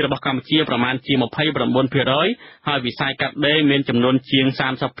GDP របស់កម្ពុជាប្រមាណជា 29% ហើយវិស័យកាត់ដេរមានចំនួនជាង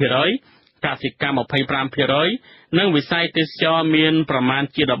 30% កសិកម្ម 25% និងវិស័យទេសចរណ៍មានប្រមាណ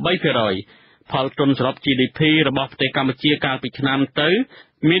ជា 13%ផលទុនសរុប GDP របស់ប្រទេសកម្ពុជាកាលពីឆ្នាំទៅ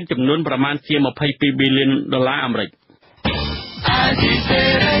មានចំនួនប្រមាណជា$22 ប៊ីលានអាមេរិក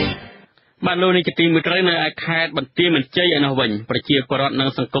បានលោកនេះជាទីមួយត្រូវនៅឯខេត្តបន្ទាយមានជ័យឯនោះវិញប្រជាពលរដ្ឋនិង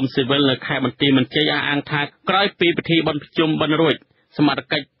សង្គមស៊ីវិលនៅខេត្តបន្ទាយមានជ័យអះអាងថាក្រោយពីពិធីបុណ្យភ្ជុំបិណ្ឌរួច សមត្ថ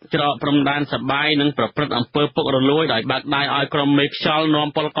កិច្ចច្រកព្រំដែនសបាយនិងប្រព្រឹត្តអំពើពុករលួយដោយបើកដៃឲ្យក្រុមមេខ្យល់នាំ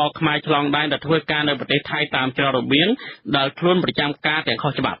ពលករខ្មែរឆ្លងដែនទៅធ្វើការនៅប្រទេសថៃតាមច្រករបៀងដែលខ្លួនប្រចាំការទាំងខុ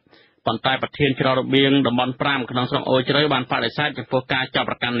សច្បាប់ប៉ុន្តែប្រធានច្រករបៀងតំបន់5ក្នុងស្រុកអូជ្រៅបានបដិសេធចំពោះការចាប់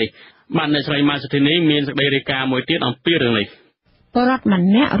ប្រកាន់នេះបានអ្នកស្រីម៉ាសុធីនីមានសេចក្តីរាយការណ៍មួយទៀតអំពីរឿងនេះពលរដ្ឋម្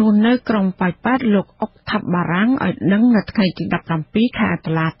នាក់រស់នៅក្រុងប៉ោយប៉ែតលោកអុកថាប់បារាំងឲ្យដឹងនៅថ្ងៃទី17ខែ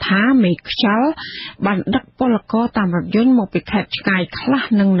តុលាថាមេខ្យល់បានដឹកពលករតាមរថយន្តមកពីខេត្តឆ្ងាយខ្លះ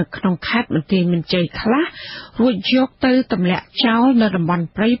និងនៅក្នុងខេត្តបន្ទាយមានជ័យខ្លះរួចយកទៅទម្លាក់ចោលនៅតំបន់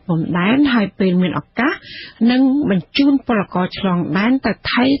ព្រៃព្រំដែនហើយពេលមានឱកាសនឹងបញ្ជូនពលករឆ្លងដែនទៅ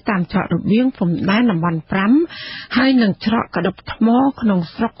ថៃតាមច្រករបៀងព្រំដែនតំបន់5ហើយនឹងច្រកកដុបថ្មក្នុង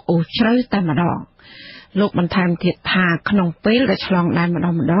ស្រុកអូជ្រៅតែម្ដងលោកបន្ថែមទៀតថាក្នុងពេលដែលឆ្លងដែនម្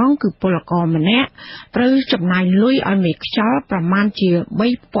ដងគឺពលករម្នាក់ត្រូវចំណាយលុយឲ្យមេខ្យល់ប្រមាណជា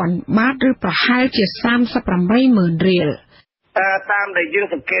 3,000 បាតឬប្រហែលជា 38,000 រៀលតាមដែលយើង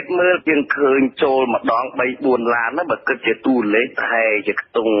សង្កេតមើលយើងឃើញចូលម្ដង 3-4 ឡានណាបើគិតជាតួលេខប្រហែលជាខ្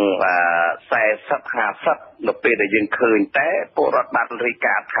ទង់40-50នៅពេលដែលយើងឃើញតែពលរដ្ឋបានរាយ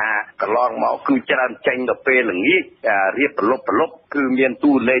ការណ៍ថាកន្លងមកគឺច្រើនចេញទៅពេលល្ងាចរៀបប្រឡប់គឺមាន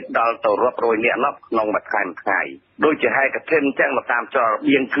តួលេខដល់ទៅរាប់រយនាក់ណាស់ក្នុងមួយថ្ងៃដូចជាហេតុកឋិនអញ្ចឹងមកតាមច្រករ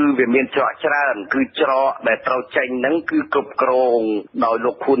បៀងគឺវាមានច្រកច្រើនគឺច្រកដែលត្រូវចេញហ្នឹងគឺគ្រប់គ្រងដោយ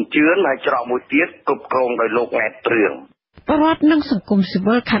លោកខួនជឿនហើយច្រកមួយទៀតគ្រប់គ្រងដោយលោកង៉ែតព្រឿងពលរដ្ឋនិងសង្គមស៊ី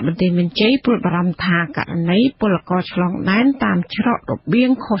វិលខេត្តបន្ទាយមានជ័យព្រួយបារម្ភថាករណីពលករឆ្លងដែនតាមច្រករបៀ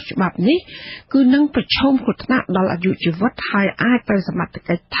ងខុសច្បាប់នេះគឺនឹងប្រឈមគ្រោះថ្នាក់ដល់អាយុជីវិតហើយអាចទៅសមត្ថ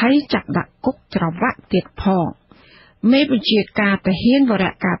កិច្ចថៃចាប់ដាក់គុកច្រវាក់ទៀតផងមេបញ្ជាការទាហានវ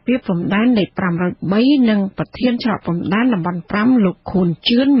រៈការពារព្រំដែនលេខ503និងប្រធានច្រកព្រំដែនតំបន់5លោកខួន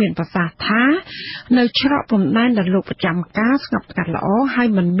ជឿនមានប្រសាសន៍ថានៅច្រកព្រំដែនដែលលោកប្រចាំការស្ងប់ស្ងាត់ល្អហើយ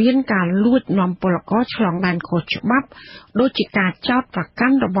មិនមានការលួចនាំពលករឆ្លងដែនខុសច្បាប់ដូចជាការចោទប្រកា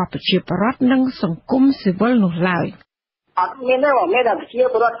ន់របស់ប្រជាពលរដ្ឋនិងសង្គមស៊ីវិលនោះឡើយអត់មានទេបងមានតែប្រជា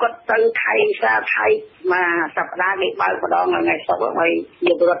ពលរដ្ឋគាត់ទៅថៃសារថៃមកសប្តាហ៍នេះបើកម្ដងថ្ងៃសុក្រហើយប្រ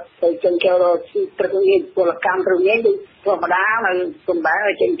ជាពលរដ្ឋទៅចិញ្ចើស៊ីព្រឹកនេះពលកម្មព្រឹកនេះគឺធម្មតានៅសំបែ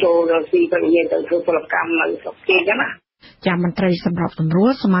ឲ្យចិញ្ចើស៊ីព្រឹកនេះទៅធ្វើពលកម្មនៅស្រុកគេអញ្ចឹងណាចាមន្ត្រីសម្របសម្រួ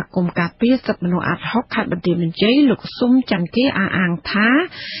លសមាគមការពារសិទ្ធិមនុស្សអាត់ហុកខេត្តបន្ទាយមានជ័យលោកស៊ុំច័ន្ទគេអះអាងថា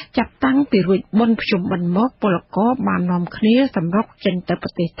ចាប់តាំងពីរួចបុណ្យភ្ជុំបិណ្ឌមកពលករបាននាំគ្នាសម្រុកចេញទៅប្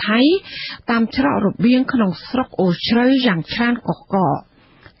រទេសថៃតាមច្រករបៀងក្នុងស្រុកអូជ្រៅយ៉ាងច្រើនកុះករ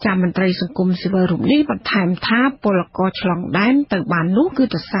ចាមន្ត្រីសង្គមស៊ីវិលរូបនេះបន្ថែមថាពលករឆ្លងដែនទៅបាននោះគឺ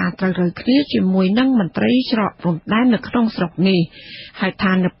ទៅសារត្រូវរើគ្នាជាមួយនឹងមន្ត្រីច្រកព្រំដែននៅក្នុងស្រុកនេះហើយ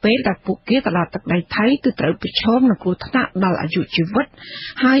ថានៅពេលដែលពួកគេទៅដល់ទឹកដីថៃគឺត្រូវប្រឈមនឹងគ្រោះថ្នាក់ដល់អាយុជីវិត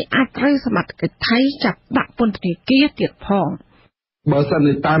ហើយអាចត្រូវសមត្ថកិច្ចថៃចាប់ដាក់ពន្ធនាគារទៀតផងបើសិន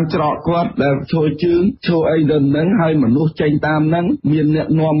ទៅតាមច្រកគាត់ដែលឈរជើងឈរអីដល់ហ្នឹងហើយមនុស្សចេញតាមហ្នឹងមានអ្នក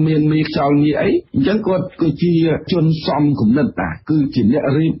នាំមានមេខ្យល់ងាយអីអញ្ចឹងគាត់គឺជាជនសមគំនិតតាគឺជាអ្នក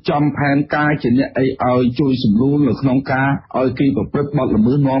រៀបចំផែនការជាអ្នកអីឲ្យជួយសម្រួលនៅក្នុងការឲ្យគេប្រព្រឹត្តបទល្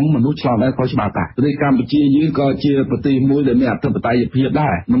មើសនាំមនុស្សឆ្លងដែនខុសច្បាប់តាប្រទេសកម្ពុជាយើងក៏ជាប្រទេសមួយដែលមានអធិបតេយ្យភាព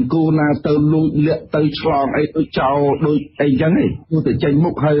ដែរមិនគួរណាទៅលួចលាក់ទៅឆ្លងអីទៅចោលដូចអីអញ្ចឹងទេគួរតែចេញមុ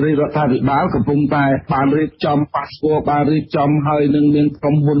ខឲ្យរដ្ឋាភិបាលកំពុងតែបានរៀបចំប៉ាសពតបានរៀបចំឲ្យនឹងមានក្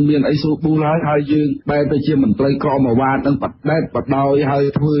រុមហ៊ុនមានអីសូប៊ូលហើយយើងបែរទៅជាមន្ត្រីក្រមអាវ៉ានឹងបដិបដោយហើយ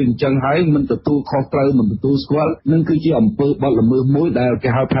ធ្វើអញ្ចឹងហើយមិនទទួលខុសត្រូវមិនទទួលស្គាល់នឹងគឺជាអំពើបទល្មើសមួយដែលគេ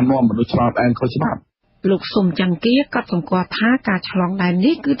ហៅថានាំមនុស្សឆ្លងដែនខុសច្បាប់លោកស៊ុំច័ន្ទគាក៏សម្គាល់ថាការឆ្លងដែន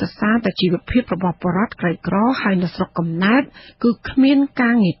នេះគឺដោយសារតែជីវភាពរបស់ប្រជាពលរដ្ឋក្រីក្រហើយនៅស្រុកកំណើតគឺគ្មានកា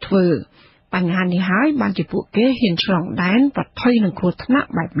រងារធ្វើបញ្ហានេះហើយបានជាពួកគេហ៊ានឆ្លងដែនប្រថុយនឹងគ្រោះថ្នាក់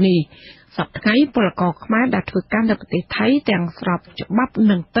បែបនេះសប្តាហ៍ពលករខ្មែរដែលធ្វើការនៅប្រទេសថៃទាំងស្របច្បាប់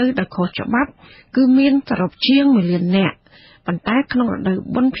និងទៅដោយខុសច្បាប់គឺមានសរុបជាង1លាននាក់ប៉ុន្តែក្នុងរដូវ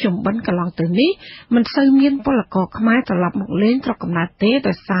បុណ្យភ្ជុំបិណ្ឌកន្លងទៅនេះមិនសូវមានពលករខ្មែរត្រឡប់មកលេងស្រុកកំណើតទេ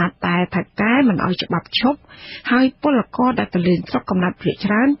ដោយសារតែថៃកែមិនអោយច្បាប់ឈប់ហើយពលករដែលទៅលេងស្រុកកំណើតភាគ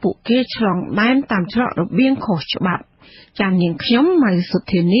ច្រើនពួកគេឆ្លងដែនតាមច្រករបៀងខុសច្បាប់ចា៎នាងខ្ញុំម៉ៃសុ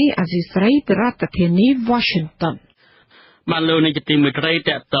ធានីអាស៊ីស្រីពីរដ្ឋធានី Washingtonបានលើនេះជាទីមួយត្រី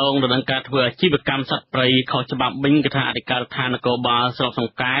តាក់ទងទៅនឹងការធ្វើអាជីវកម្មសត្វព្រៃខុសច្បាប់វិញគឺថាអធិការដ្ឋាននគរបាលស្រុកស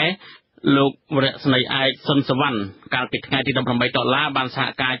ង្កែលោកវរៈស្នីឯកសុនសវណ្ណកាលពីថ្ងៃទី$18បានសហ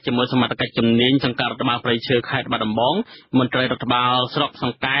ការជាមួយសមាជិកជំនាញសង្កាត់រដ្ឋបាលព្រៃឈើខេត្តបាត់ដំបងមន្ត្រីរដ្ឋបាលស្រុកស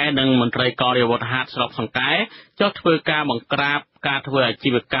ង្កែនិងមន្ត្រីកោរវត្តហាតស្រុកសង្កែចុះធ្វើការបង្ក្រាបការធ្វើអាជី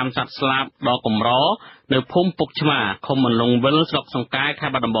វកម្មសត្វស្លាបដ៏កម្រនៅភូមិពុកឆ្មាឃុំមន្លងវិលស្រុកសង្កែខេ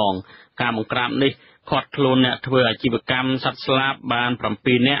ត្តបាត់ដំបងការបង្ក្រាបនេះខាត់ខ្លួនអ្នកធ្វើអាជីវកម្មសត្វស្លាបបាន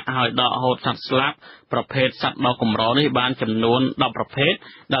7នាក់ហើយដកហូតសត្វស្លាបប្រភេទសត្វដ៏កម្រនេះបានចំនួន10ប្រភេទ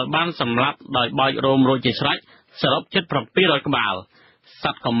ដែលបានសម្លាប់ដោយបោចរោមរួចជាស្រេចសរុបជិត700ក្បាល ស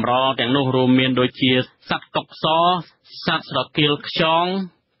ត្វកម្រទាំងនោះរួមមានដូចជាសត្វកុកសសត្វស្រគៀលខ្យង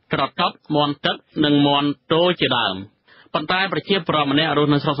ត្រតុបមាន់ទឹកនិងមាន់ទោជាដើមប៉ុន្តែប្រជាពលរដ្ឋម្នាក់រ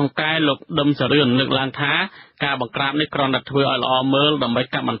ស់នៅស្រុកសង្កែលោកដឹមសរឿនលើកឡើងថាការបង្ក្រាបនេះគ្រាន់តែធ្វើឲ្យល្អមើលដើម្បី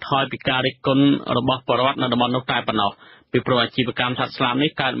កាត់បន្ថយពីការរិះគន់របស់ពលរដ្ឋនៅតំបន់នោះតែប៉ុណ្ណោះពីព្រោះអាជីវកម្មសត្វស្លាបនេះ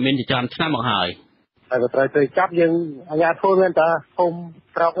កើតមានជាច្រើនឆ្នាំមកហើយតែក៏ត្រូវទៅចាប់យើងអាជ្ញាធរមានតែភូមិ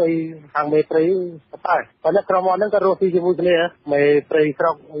ស្រុកអីខាងមេព្រៃតែប៉ុន្តែក្រុមហ្នឹងក៏រស់ជាមួយគ្នាមេព្រៃស្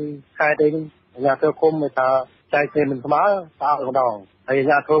រុកខេត្តអីអាជ្ញាធរគុំមិនថាចែកគ្នាមិនស្មើតើម្ដងហើយអា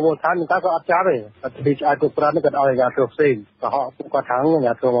ជ្ញាធរមូលដ្ឋានមិនថាក៏អត់ចាប់ទេតែទីឆ្អែតទៅប្រាណក៏ឲ្យអាជ្ញាធរផ្សេងក៏ហកគាត់ថាអាជ្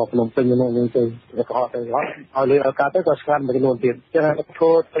ញាធរមកភ្នំពេញហ្នឹងទៅក៏ហកទៅឲ្យលើឱកាសទៅក៏ស្ងាត់មួយចំនួនទៀតចឹងធ្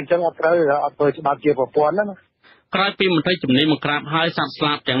វើអញ្ចឹងអត់ត្រូវអត់ធ្វើច្បាប់ជាប្រព័ន្ធណាក្រោយពីមន្ត្រីជំនាញបង្ក្រាបហើយសត្វស្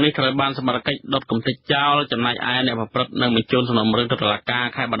លាបទាំងនេះត្រូវបានសមត្ថកិច្ចដុតកំទេចចោលចំណែកឯអ្នកប្រព្រឹត្តនៅបញ្ជូនសំណុំរឿងទៅតុលាការ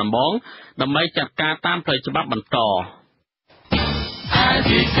ខេត្តបាត់ដំបងដើម្បីចាត់ការតាមផ្លូវច្បាប់បន្ត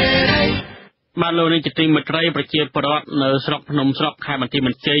បានលោកនាយកទីមេត្រីប្រជាពលរដ្ឋនៅស្រុកភ្នំស្រុកខេត្តបន្ទាយ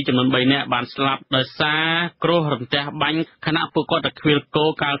មានជ័យចំនួន3នាក់បានស្លាប់ដោយសារគ្រោះរន្ទះបាញ់ខណៈពួកគាត់ទៅខ្វៀលគោ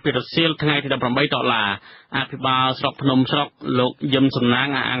កាលពីរសៀលថ្ងៃទី18តុលាអភិបាលស្រុកភ្នំស្រុកលោកយឹមសំណាង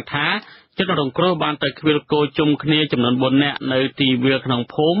អះអាងថាជនរងគ្រោះបានទៅខ្វៀលគោជុំគ្នាចំនួន4នាក់នៅទីវាលក្នុង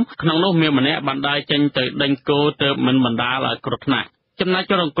ភូមិក្នុងនោះមានម្នាក់បានដើរចេញទៅដេញគោទើបមិនបណ្ដាលឲ្យគ្រោះថ្នាក់ចំណែក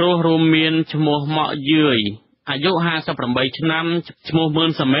ជនរងគ្រោះរួមមានឈ្មោះម៉ាក់យឿយអាយុ58ឆ្នាំឈ្មោះមឿន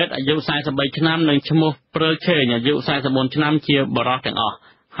សមេតអាយុ43ឆ្នាំនិងឈ្មោះព្រើលឆេងអាយុ44ឆ្នាំជាបរិសុទ្ធទាំងអស់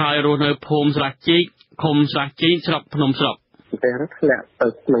ហើយរស់នៅភូមិស្រះជីកឃុំស្រះជីកស្រុកភ្នំស្រុកតែរត់ធ្លាក់ទៅ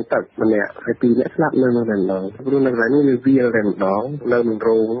ក្នុងទឹកម្នាក់ហើយពីរនាក់ស្លាប់នៅនៅម្ដងព្រោះនៅកន្លែងនេះវាលតែម្ដងនៅមិនរ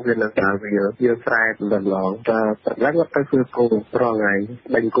ងវានៅតែវាស្រែតែម្ដងតែប្រឡែងគាត់ទៅធ្វើគោប្រងថ្ងៃ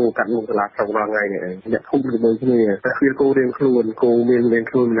ដេញគោកាត់មុខសាលាក្នុងរងថ្ងៃនេះអ្នកភូមិជាមួយគ្នាតែធ្វើគោរៀងខ្លួនគោមាន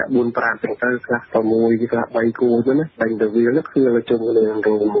ខ្លួនម្នាក់4 5ចឹងទៅខ្លះ6ខ្លះ3គោទៅណាដេញទៅវានោះគឺជុំគ្នារង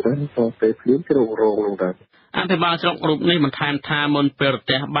ទៅពេលភ្លៀងជ្រងរងហ្នឹងទៅអភិបាលស្រុករូបនេះបន្ថែមថាមុនពេលរ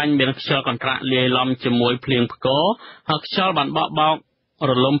ទេះបាញ់មានខ្យល់កន្ត្រាក់លាយឡំជាមួយភ្លៀងផ្គរហើយខ្យល់បានបក់បោក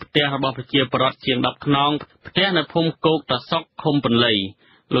រលំផ្ទះរបស់ប្រជាពលរដ្ឋជាង10ខ្នងផ្ទះនៅភូមិគោកតាសុកឃុំពន្លៃ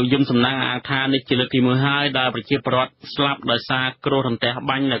លោកយឹមសំណាងអាងថានេះជាលើកទី1ហើយដែលប្រជាពលរដ្ឋស្លាប់ដោយសារគ្រោះរន្ទះ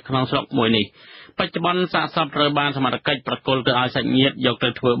បាញ់នៅក្នុងស្រុកមួយនេះបច្ចុប្បន្នសាកសពត្រូវបានសមត្ថកិច្ចប្រគល់ទៅឲ្យសាច់ញាតិយកទៅ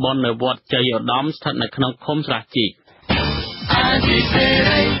ធ្វើបុណ្យនៅវត្តជ័យឧត្តមស្ថិតនៅក្នុងឃុំស្រះជីក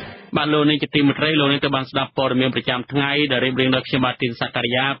បានលោកនាយកទីមេត្រីលោកនាងទៅបានស្ដាប់ព័ត៌មានប្រចាំថ្ងៃដែលរៀបរៀងដោយខ្ញុំបាទទីនសកា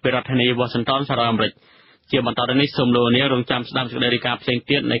រីយ៉ាពីរដ្ឋធានី Washington សហរដ្ឋអាមេរិកជាបន្តទៅនេះសូមលោកនាងរងចាំស្ដាប់សេចក្តីរាយការណ៍ផ្សេង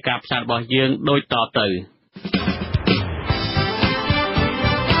ទៀតនៃការផ្សាយរបស់យើងដូចតទៅ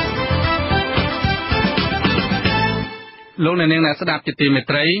លោកអ្នកនាងអ្នកស្ដាប់ជាទីមេ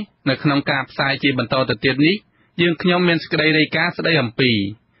ត្រីនៅក្នុងការផ្សាយជាបន្តទៅទៀតនេះយើងខ្ញុំមានសេចក្តីរាយការណ៍ស្ដីអំពី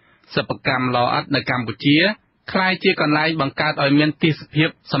សិប្បកម្មឡឥដ្ឋនៅកម្ពុជាคล้ายជាកន្លែងបង្កើតឲ្យមានទេសភាព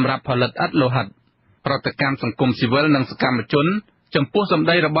សម្រាប់ផលិតឥដ្ឋលោហិតប្រតិកម្មសង្គមស៊ីវិលនិងសកម្មជនចំពោះសម្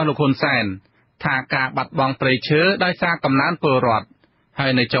ដីរបស់លោកហ៊ុនសែនថាការបាត់បង់ព្រៃឈើដោយសារកំណើនពលរដ្ឋហើ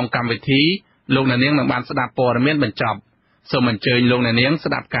យនៅចុងកម្មវិធីលោកអ្នកនាងនឹងបានស្ដាប់ព័ត៌មានបញ្ចប់សូមអញ្ជើញលោកអ្នកនាង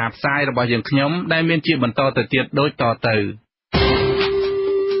ស្ដាប់ការផ្សាយរបស់យើងខ្ញុំដែលមានជាបន្តទៅទៀតដូចតទៅ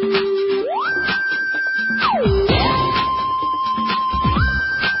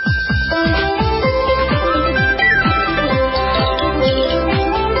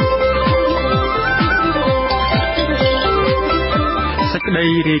ដី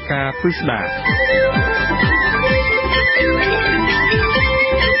រាយការណ៍ពិស្ដារ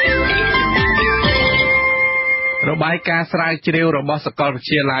របាយការណ៍ស្រាវជ្រាវរបស់សាកលវិទ្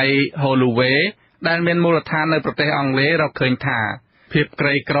យាល័យ Holloway ដែលមានមូលដ្ឋាននៅប្រទេសអង់គ្លេសរកឃើញថាភាពក្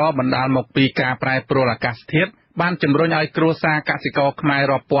រីក្របណ្ដាលមកពីការប្រែប្រួលអាកាសធាតុបានជំរុញឲ្យគ្រួសារកសិករខ្មែរ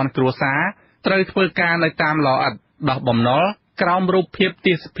រាប់ពាន់គ្រួសារត្រូវធ្វើការនៅតាមឡឥដ្ឋដោះបំណុលក្រោមរូបភាព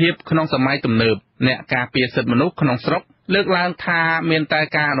ទេសភាពក្នុងសម័យទំនើបអ្នកការពារសិទ្ធិមនុស្សក្នុងស្រុកលើកឡើងថាមានតែ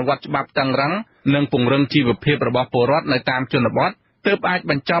ការអនុវត្តច្បាប់តឹងរ៉ឹងនិងពង្រឹងជីវភាពរបស់ពលរដ្ឋនៅតាមជនបទទើបអាច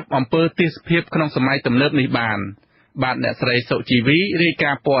បញ្ចប់អំពើទេសភាពក្នុងសម័យទំនើបនេះបានបាទអ្នកស្រីសុជីវីរាយកា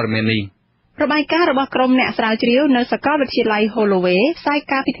រណ៍ព័ត៌មាននេះរបាយការណ៍របស់ក្រុមអ្នកស្រាវជ្រាវនៅសាកលវិទ្យាល័យ Holloway ផ្សាយ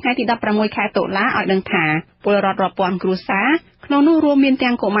កាលពីថ្ងៃទី16ខែតុលាឲ្យដឹងថាពលរដ្ឋរាប់ពាន់គ្រួសារក្នុងនោះរួមមាន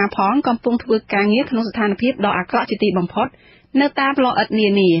ទាំងកុមារផងកំពុងធ្វើការងារក្នុងស្ថានភាពដ៏អាក្រក់ជាទីបំផុតនៅតាមឡឥដ្ឋនា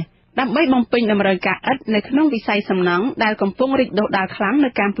នាដើម្បីបំពេញតម្រូវការឥដ្ឋនៅក្នុងវិស័យសំណង់ដែលកំពុងរីកដុះដាលខ្លាំងនៅ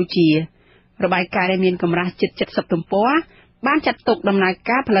កម្ពុជារបាយការណ៍ដែលមានកម្រាស់ជិត70ទំព័របានចាត់ទុកដំណើរ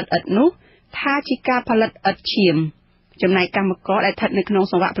ការផលិតឥដ្ឋនោះថាជាការផលិតឥដ្ឋឈាមចំណែកកម្មករដែលស្ថិតនៅក្នុង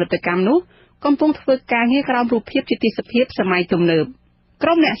សង្វាក់ផលិតកម្មនោះកំពុងធ្វើការងារក្រោមរូបភាពជាទេសភាពសម័យទំនើបក្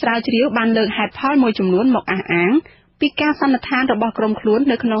រុមអ្នកស្រាវជ្រាវបានលើកហេតុផលមួយចំនួនមកអះអាងពីការសន្និដ្ឋានរបស់ក្រុមខ្លួន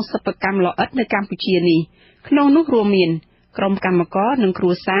នៅក្នុងសិប្បកម្មឡឥដ្ឋនៅកម្ពុជានេះក្នុងនោះរួមមាន ក្រុមកម្មករនិងគ្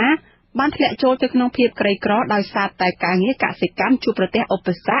រួសារបានធ្លាក់ចូលទៅក្នុងភាពក្រីក្រដោយសារតែការងារកសិកម្មជួបប្រទះឧប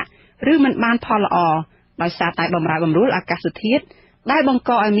សគ្គឬមិនបានផលល្អដោយសារតែបម្រែបម្រួលអាកាសធាតុដែលបង្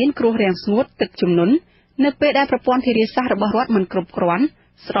កឲ្យមានគ្រោះរាំងស្ងួតទឹកជំនន់នៅពេលដែលប្រព័ន្ធធារាសាស្ត្ររបស់រដ្ឋមិនគ្រប់គ្រាន់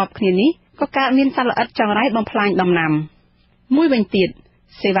ស្របគ្នានេះក៏កើតមានសត្វល្អិតចង្រៃបំផ្លាញដំណាំមួយវិញទៀត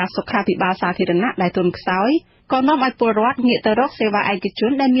សេវាសុខាភិបាលសាធារណៈដែលទន់ខ្សោយក៏នាំឲ្យពលរដ្ឋងាកទៅរកសេវាឯកជ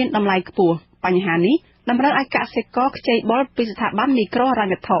នដែលមានតម្លៃខ្ពស់បញ្ហានេះតម្រូវឲ្យកសិករខ្ចីបុលពីស្ថាប័នមីក្រូហិរញ្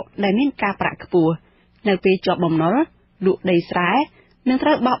ញវត្ថុដែលមានការប្រាក់ខ្ពស់នៅពេលជាប់បំណុលលក់ដីស្រែនឹងត្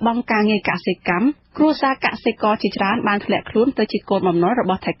រូវបោះបង់ការងារកសិកម្មគ្រួសារកសិករជាច្រើនបានធ្លាក់ខ្លួនទៅជាកូនបំណុលរ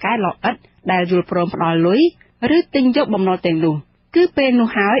បស់ថៃកែល្អិតដែលយល់ព្រមផ្ដល់លុយឬទិញយកបំណុលទាំងនោះគឺពេលនោះ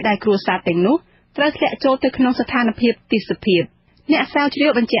ហើយដែលគ្រួសារទាំងនោះត្រូវធ្លាក់ចូលទៅក្នុងស្ថានភាពទិសភាពអ្នកស្រាវជ្រា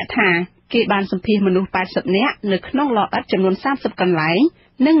វបញ្ជាក់ថាគេបានសម្ភាសមនុស្ស80នាក់នៅក្នុងល្អិតចំនួន30កន្លែង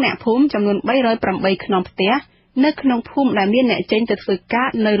និងអ្នកភូមិចំនួន308ខ្នងផ្ទះនៅក្នុងភូមិដែលមានអ្នកចេញទៅធ្វើការ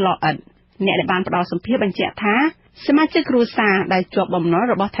នៅល្អិតអ្នកដែលបានផ្ដល់សម្ភាសបញ្ជាក់ថាសមាជិកគ្រួសារដែលជាប់បំណុល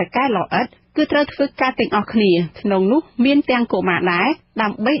របស់ថៃកែល្អិតគឺត្រូវធ្វើការទាំងអស់គ្នាក្នុងនោះមានទាំងកុមារដែរដើ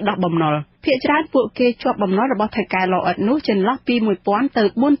ម្បីដោះបំណុលភាគច្រើនពួកគេជាប់បំណុលរបស់ថៃកែល្អិតនោះចន្លោះពី$1000ទៅ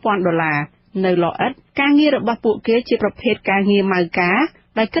$4000នៅល្អិតការងាររបស់ពួកគេជាប្រភេទការងារម៉ៅការ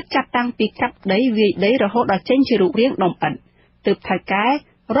ដែលគិតចាប់តាំងពីកាប់ដីវាយដីរហូតដល់ចេញជារូបរាងដុំឥដ្ឋទើបថៃកែ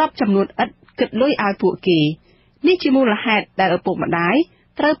រាប់ចំនួនឥដ្ឋគិតលុយឲ្យពួកគេនេះជាមូលហេតុដែលឪពុកម្ដាយ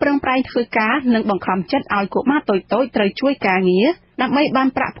ត្រូវប្រឹងប្រែងធ្វើការនិងបង្ខំចិត្តឲ្យកុមារតូចៗត្រូវជួយការងារដើម្បីបាន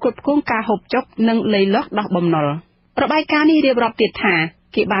ប្រាក់ផ្គត់ផ្គង់ការហូបចុកនិងលៃលកដោះបំណុលរបាយការណ៍នេះរៀបរាប់ទៀតថា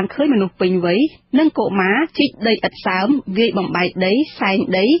គេបានឃើញមនុស្សពេញវ័យនិងកុមារជីកដីឥដ្ឋសើមវាយបំបែកដីសែង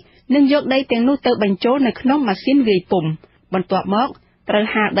ដីនិងយកដីទាំងនោះទៅបញ្ចូលនៅក្នុងម៉ាស៊ីនវាយពុម្ពបន្ទាប់មកត្រូវ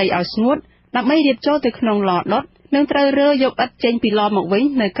ហាលដីឲ្យស្ងួតដើម្បីរៀបចូលទៅក្នុងឡដុតនិងត្រូវរើយកឥដ្ឋចេញពីឡមកវិញ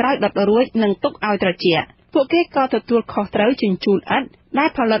នៅក្រោយដុតរួចនិងទុកឲ្យត្រជាក់ពួកគេក៏ទទួលខុសត្រូវជញ្ជូនឥដ្ឋដែល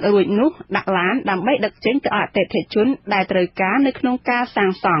ផលិតរួចនោះដាក់ឡានដើម្បីដឹកចេញទៅអតិថិជនដែលត្រូវការនៅក្នុងការសា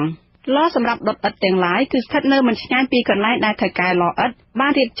ងសង់ឡសម្រាប់ដុតឥដ្ឋទាំងឡាយគឺស្ថិតនៅមិនឆ្ងាយពីកន្លែងដែលថៃកែឡឥដ្ឋបា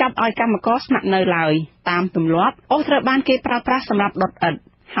នរៀបចំឲ្យកម្មករស្នាក់នៅឡើយតាមទម្លាប់អូសត្រូវបានគេប្រើប្រាស់សម្រាប់ដុតឥដ្ឋ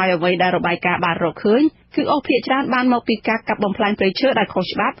ហើយអ្វីដែលរបាយការណ៍បានរកឃើញគឺអូសភាគច្រើនបានមកពីការកាប់បំផ្លាញព្រៃឈើដែលខុស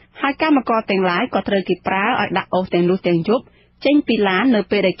ច្បាប់ហើយកម្មករទាំងឡាយក៏ត្រូវគេប្រើឲ្យដាក់អូសទាំងនោះទាំងយប់ចេញពីឡាននៅ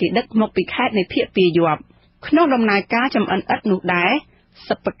ពេលដែលគេដឹកមកពីខេត្តនៃភៀកពាយ័ព្យក្នុងដំណើរការចម្អិនឥដ្ឋនោះដែរ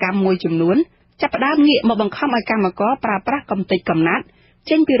សិប្បកម្មមួយចំនួនចាប់ផ្ដើមងាកមកបង្ខំឲ្យកម្មករប្រើប្រាស់កំទេចកំណាត់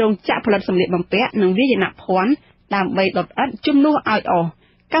ចេញពីរោងចក្រផលិតសម្លៀកបំពាក់និងវាយនភ័ណ្ឌដើម្បីដុតឥដ្ឋជំនួសឲ្យអុស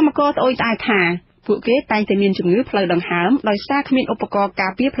កម្មករត្អូញត្អែថាពួកគេតែងតែមានជំងឺផ្លូវដង្ហើមដោយសារគ្មានឧបករណ៍កា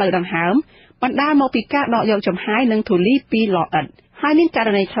រពារផ្លូវដង្ហើមបណ្ដាលមកពីការដកយកចំហាយនិងធូលីពីឡឥដ្ឋហើយមានករ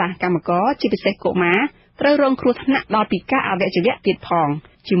ណីខ្លះកម្មករជាពិសេសកុមារត្រូវរងគ្រោះថ្នាក់ដល់ពីការអវយវៈទៀតផង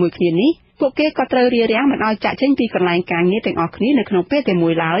ជាមួយគ្នានេះពួកគេក៏ត្រូវរារាំងមិនឲ្យចាក់ចេញពីកន្លែងការងារទាំងអស់គ្នានៅក្នុងពេលតែមួ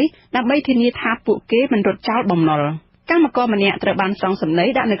យឡើយដើម្បីធានាថាពួកគេមិនរត់ចោលបំណុលកម្មករម្នាក់ត្រូវបានសងសំណី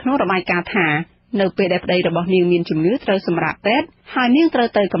ដាក់នៅក្នុងរបាយការណ៍ថានៅពេលដែលប្តីរបស់នាងមានជំងឺត្រូវសម្រាប់ពេទ្យហើយនាងត្រូវ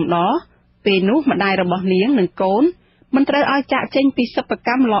ទៅកំដរពេលនោះម្ដាយរបស់នាងនិងកូនមិនត្រូវឲ្យចាក់ចេញពីសិប្បក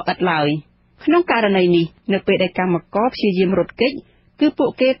ម្មឡឥដ្ឋឡើយក្នុងករណីនេះនៅពេលដែលកម្មករព្យាយាមរត់គេចគឺពួក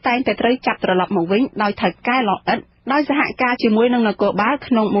គេតែងតែត្រូវចាប់ត្រឡប់មកវិញដោយថៅកែឡឥដ្ឋដោយសហការជាមួយនឹងនគរបាល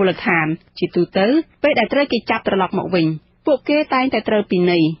ក្នុងមូលដ្ឋានជាទូទៅពេលដែលត្រូវគេចាប់ត្រឡប់មកវិញពួកគេតែងតែត្រូវពិ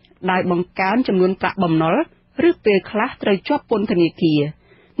ន័យដោយបង្កើនចំនួនប្រាក់បំណុលឬពេលខ្លះត្រូវជាប់ពន្ធនាគារ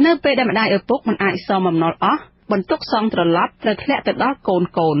នៅពេលដែលម្ដាយឪពុកមិនអាចសងបំណុលអស់បន្ទុកសងត្រឡប់ត្រូវធ្លាក់ទៅដល់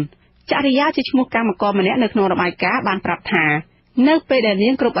កូនចរិយាជាឈ្មោះកម្មករម្នាក់នៅក្នុងរបាយការណ៍បានប្រាប់ថានៅពេលដែលនា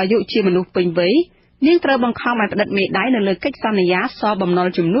ងគ្រប់អាយុជាមនុស្សពេញវ័យនាងត្រូវបង្ខំឲ្យផ្តិតមេដៃនៅលើកិច្ចសន្យាសងបំណុល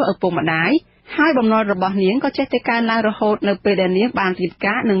ជំនួសឪពុកម្ដាយហើយបំណុលរបស់នាងក៏ចេះតែកើនឡើងរហូតនៅពេលដែលនាងបានរៀប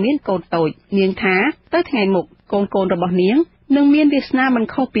ការនិងមានកូនតូចនាងថាទៅថ្ងៃមុខកូនរបស់នាងនឹងមានវាសនាមិន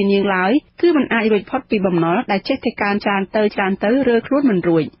ខុសពីនាងឡើយគឺមិនអាចរួចផុតពីបំណុលដែលចេះតែកើនច្រើនទៅរើខ្លួនមិន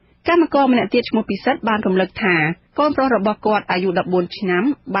រួចកម្មករម្នាក់ទៀតឈ្មោះពិសិដ្ឋបានរំលឹកថាកូនប្រុសរបស់គាត់អាយុ14ឆ្នាំ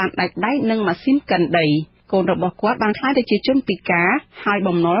បានដាច់ដៃនឹងម៉ាស៊ីនកិនដីកូនរបស់គាត់បានក្លាយទៅជាជនពិការហើយ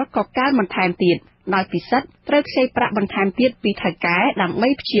បំណុលក៏កើនបន្ថែមទៀតដោយពិសិដ្ឋត្រូវខ្ចីប្រាក់បន្ថែមទៀតពីថៅកែដើម្បី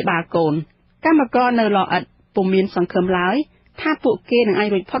ព្យាបាលកូនកម្មករនៅឡឥដ្ឋពុំមានសង្ឃឹមឡើយថាពួកគេនឹងអាច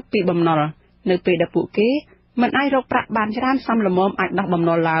រួចផុតពីបំណុលនៅពេលដែលពួកគេមិនអាចរកប្រាក់បានច្រើនសមល្មមអាចដោះបំ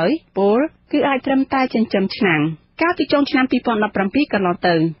ណុលឡើយពលគឺអាចត្រឹមតែចិញ្ចឹមឆ្នាំងកាលពីចុងឆ្នាំ2017កន្លង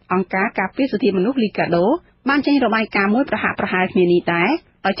ទៅអង្គការការពារសិទ្ធិមនុស្សលីកាដូបានចេញរបាយការណ៍មួយប្រហាក់ប្រហែលគ្នានេះដែរ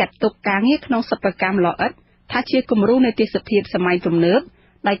ដោយចាត់ទុកការងារក្នុងសិប្បកម្មឡឥដ្ឋថាជាគំរូនៃទេសភាពសម័យទំនើប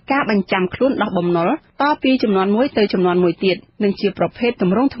ដោយការបញ្ចាំខ្លួនដោះបំណុលតពីចំនួនមួយទៅចំនួនមួយទៀតនិងជាប្រភេទទ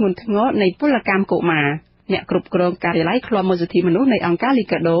ម្រង់ធ្ងន់ធ្ងរនៃពលកម្មកុមារអ្នកគ្រប់គ្រងការិយាល័យឃ្លាំមើលសិទ្ធិមនុស្សនៃអង្គការលី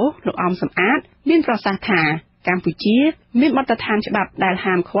កាដូលោកអំសំអាតមានប្រសាសន៍ថា កម្ពុជាមានបទដ្ឋានច្បាប់ដែល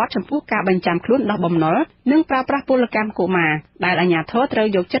ហាមឃាត់ចំពោះការបញ្ចាំខ្លួនដោះបំណុលនិងប្រើប្រាស់ពលកម្មកុមារដែលអាជ្ញាធរត្រូវ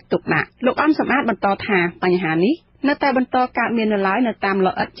យកចិត្តទុកដាក់លោកអំសំអាតបន្តថាបញ្ហានេះនៅតែបន្តកើតមាននៅឡើយនៅតាម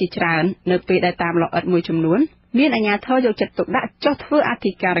ល្អិតជាច្រើននៅពេលដែលតាមល្អិតមួយចំនួនមានអាជ្ញាធរយកចិត្តទុកដាក់ចុះធ្វើអ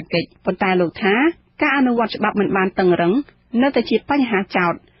ធិការកិច្ចប៉ុន្តែលោកថាការអនុវត្តច្បាប់មិនបានតឹងរ៉ឹងនៅតែជាបញ្ហាចោ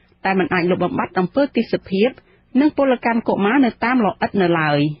ទតែមិនអាចលុបបំបាត់អំពើទិដ្ឋភាពនិងពលកម្មកុមារនៅតាមល្អិតនៅ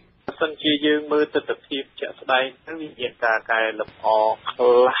ឡើយសិនជាយើងមើលទស្សនវិជ្ជាជាក់ស្ដែងនឹងមានការកែលម្អខ្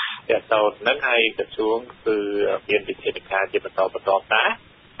លះទាក់ទងនឹងហើយក្រសួងគឺមានវិធានការជាបន្តដែរ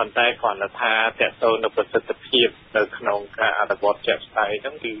ប៉ុន្តែគ្រាន់តែថាទាក់ទងនឹងប្រសិទ្ធភាពនៅក្នុងការអនុវត្តជាក់ស្ដែងហ្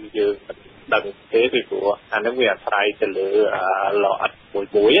នឹងគឺយើងមិនដឹងទេពីព្រោះអានឹងវាអាស្រ័យទៅលើល្អិត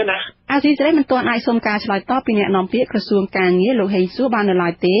មួយណាអាស៊ីសេរីមិនទាន់អាចសុំការឆ្លើយតបពីអ្នកនាំពាក្យក្រសួងការងារលោកហេងសួរបាននៅឡើ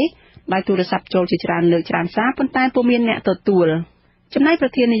យទេដោយទូរស័ព្ទចូលជាច្រើនលើកច្រើនសារប៉ុន្តែពុំមានអ្នកទទួលចំណែកប្រ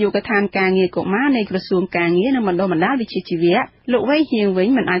ធាននាយកដ្ឋានការងារកុមារនៃក្រសួងការងារនិងបណ្ដុះបណ្ដាលវិជ្ជាជីវៈលោកវៃហៀងវិញ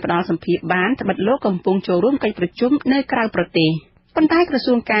មិនអាចផ្ដល់សម្ភារបានត្បិតលោកកំពុងចូលរួមកិច្ចប្រជុំនៅក្រៅប្រទេសប៉ុន្តែក្រ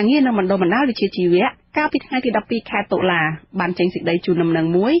សួងការងារនិងបណ្ដុះបណ្ដាលវិជ្ជាជីវៈកាលពីថ្ងៃទី12ខែតុលាបានចេញសេចក្តីជូនដំណឹង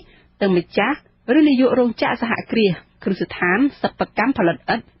មួយទៅម្ចាស់ឬនាយករោងចក្រសហគ្រាសគ្រឹះស្ថានសិប្បកម្មផលិតឥ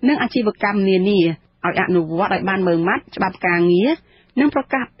ដ្ឋនិងអាជីវកម្មនានាឲ្យអនុវត្តឲ្យបានម៉ឺងម៉ាត់ច្បាប់ការងារនិងប្រ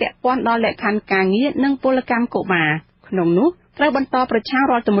កាសពាក់ព័ន្ធដល់លក្ខខណ្ឌការងារនិងពលកម្មកុមារក្នុងនោះត្រូវបន្តប្រឆាំង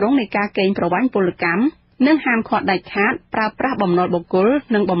រាល់ទម្រង់នៃការកេងប្រវ័ញ្ចពលកម្មនិងហាមឃាត់ដាច់ខាតប្រើប្រាស់បំណុលបុគ្គល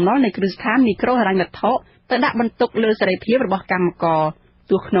និងបំណុលនៃគ្រឹះស្ថានមីក្រូហិរញ្ញវត្ថុទៅដាក់បន្ទុកលើសេរីភាពរបស់កម្មករ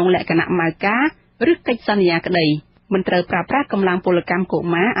ទោះក្នុងលក្ខណៈម៉ៅការឬកិច្ចសន្យាក្តីមិនត្រូវប្រើប្រាស់កម្លាំងពលកម្មកុ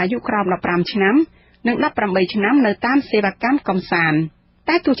មារអាយុក្រោម15ឆ្នាំនិង18ឆ្នាំនៅតាមសេវាកម្មកំសាន្ត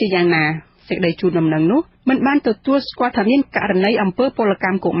តែទោះជាយ៉ាងណាសេចក្តីជូនដំណឹងនោះមិនបានទទួលស្គាល់ថាមានករណីអំពើពលក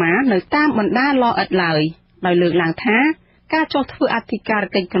ម្មកុមារនៅតាមបណ្ដាល្អិតឡើយដោយលើកឡើងថាការចុះធ្វើអធិការ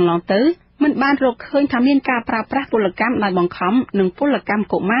កិច្ចកន្លងទៅមិនបានរកឃើញថាមានការប្រើប្រាស់ពលកម្មដោយបង្ខំនិងពលកម្ម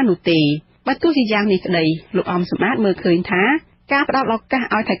កុមារនោះទេបើទោះជាយ៉ាងនេះក្តីលោកអំសម្បត្តិមើលឃើញថាការផ្តល់ឱកាស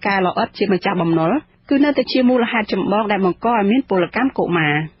ឲ្យថៃកែល្អិតជាម្ចាស់បំណុលគឺនៅតែជាមូលហេតុចម្បងដែលបង្កឲ្យមានពលកម្មកុមា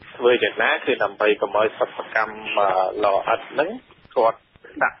រធ្វើយ៉ាងណាគឺដើម្បីកុំឲ្យសិប្បកម្មល្អិតហ្នឹងគាត់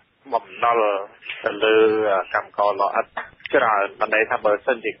ដាក់បំណុលទៅលើកម្មករល្អិតច្រើនមិនន័យថាបើ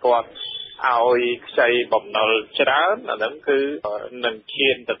សិនជាគាត់ឲ្យខ្ចីបំណុលច្រើនអាហ្នឹងគឺនឹងឈា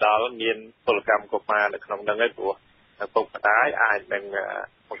នទៅដល់មានពលកម្មកុមារនៅក្នុងហ្នឹងឯងព្រោះពុកម្ដាយអាចនឹង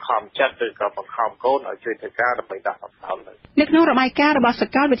បង្ខំចិត្តឬក៏បង្ខំកូនឲ្យជួយធ្វើការដើម្បីដាក់បំណុលនៅក្នុងរបាយការណ៍របស់សា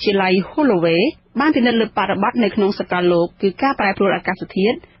កលវិទ្យាល័យ Holloway បានពិនិត្យលើបរិបទនៅក្នុងសកលលោកគឺការប្រែប្រួលអាកាសធា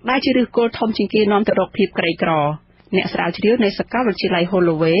តុដែលជាឫសគល់ធំជាងគេនាំទៅរកភាពក្រីក្រអ្នកស្រាវជ្រាវនៃសាកលវិទ្យាល័យ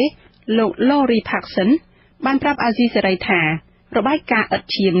Holloway លោក Lori Parkson បានប្រាប់អាស៊ីសេរីថារបាយការណ៍ឥត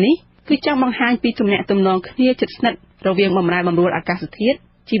ឈាមនេះគឺចង់បង្ហាញពីទំនាក់ទំនងគ្នាជិតស្និទ្ធរវាងបម្រែបម្រួលអាកាសធាតុ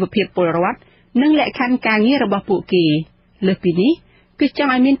ជីវភាពពលរដ្ឋនិងលក្ខខណ្ឌការងាររបស់ពួកគេលើសពីនេះគឺច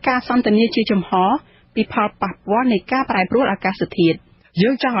ង់ឲ្យមានការសន្ទនាជាចំហពីផលប៉ះពាល់នៃការប្រែប្រួលអាកាសធាតុយើ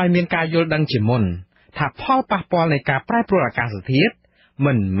ងចង់ឲ្យមានការយល់ដឹងជាមុនថាផលប៉ះពាល់នៃការប្រែប្រួលអាកាសធាតុ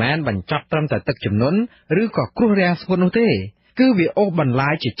មិនមែនបញ្ចប់ត្រឹមតែទឹកជំនន់ឬក៏គ្រោះរាំងស្ងួតនោះទេគឺវាអូសបន្លា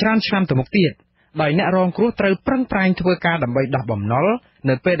យជាច្រើនឆ្នាំទៅមុខទៀតដោយអ្នករងគ្រោះត្រូវប្រឹងប្រែងធ្វើការដើម្បីដោះបំណុល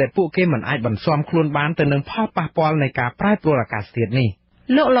នៅពេលដែលពួកគេមិនអាចបន្ស៊ាំខ្លួនបានទៅនឹងផលប៉ះពាល់នៃការប្រែប្រួលអាកាសធាតុនេះ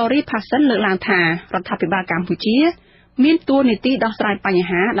លោក Lori Parkson លើកឡើងថារដ្ឋាភិបាលកម្ពុជាមានតួនាទីដោះស្រាយបញ្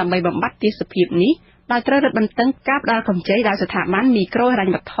ហាដើម្បីបំបត្តិទិដ្ឋភាពនេះដោយត្រូវរឹតបន្តឹងការផ្ដល់កម្ចីដល់ស្ថាប័នមីក្រូហិរញ្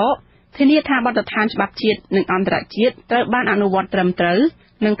ញវត្ថុធានាថាបទដ្ឋានច្បាប់ជាតិនិងអន្តរជាតិត្រូវបានអនុវត្តត្រឹមត្រូវ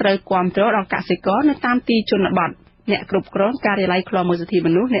និងត្រូវគាំទ្រដល់កសិករនៅតាមទីជនបទអ្នកគ្រប់គ្រងការិយាល័យឃ្លាំមើលសិទ្ធិម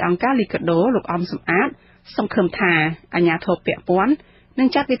នុស្សនៃអង្គការលីកាដូលោកអំសំអាតសង្ឃឹមថាអាជ្ញាធរពាក់ព័ន្ធនឹង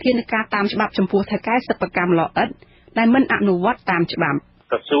ចាត់វិធានការតាមច្បាប់ចំពោះថៃកែសិប្បកម្មល្អិតដែលមិនអនុវត្តតាមច្បាប់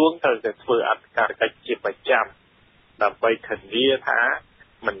ក្រសួងត្រូវតែធ្វើអធិការកិច្ចជាប្រចាំដើម្បីធានាថា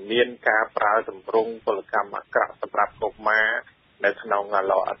មិនមានការប្រើទម្រង់ពលកម្មអាក្រក់សម្រាប់កុមារនៅក្នុង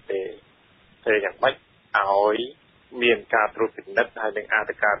ល្អិតទេធ្វើយ៉ាងម៉េចឲ្យមានការត្រួតពិនិត្យហើយនឹងអ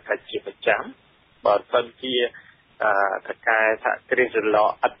ធិការកិច្ចជាប្រចាំបើសិនជាថៃកែសហគ្រាសល្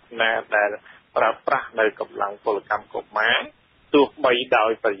អិតណាដែលប្រើប្រាស់នៅកម្លាំងពលកម្មកុមារទោះបីដោ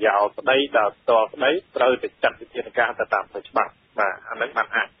យប្រយោលក្តីដោយផ្ទាល់ក្តីត្រូវតែចាត់វិធានការទៅតាមច្បាប់បាទអានឹងបាន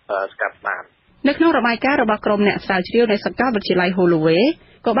អាចស្កាត់បាននៅក្នុងរបាយការណ៍របស់ក្រុមអ្នកស្រាវជ្រាវនៃសាកលវិទ្យាល័យ Holloway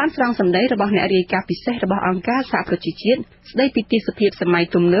ក៏បានស្រង់សម្ដីរបស់អ្នករាយការណ៍ពិសេសរបស់អង្គការសហប្រជាជាតិស្ដីពីទិដ្ឋភាពសម័យ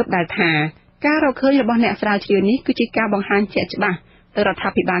ទំនើបដែលថាការរកឃើញរបស់អ្នកស្រាវជ្រាវនេះគឺជាការបង្ហាញជាក់ច្បាស់ទៅរដ្ឋា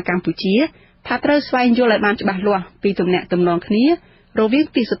ភិបាលកម្ពុជាថាត្រូវស្វែងយល់ឲ្យបានច្បាស់លាស់ពីទំនាក់ទំនងគ្នារវាង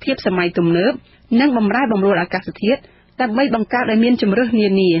ទិដ្ឋភាពសម័យទំនើបនិងបម្រែបម្រួលអាកាសធាតុ ដើម្បីបង្កើតឲ្យមានជំរើសនា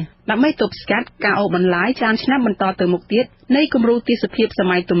នាដើម្បីទប់ស្កាត់ការអូសបន្លាយច្រើនឆ្នាំបន្តទៅមុខទៀតនៃគំរូទេសភាពស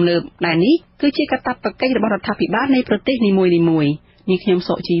ម័យទំនើបដែលនេះគឺជាកាតព្វកិច្ចរបស់រដ្ឋាភិបាលនៃប្រទេសនីមួយៗនាងខ្ញុំ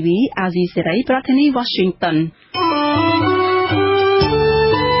សុជីវីអាស៊ីសេរីប្រធានាធិបតី Washington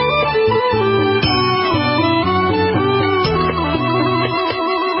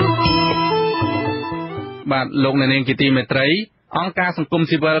បាទលោកអ្នកនាងជាទីមេត្រីអង្គការសង្គម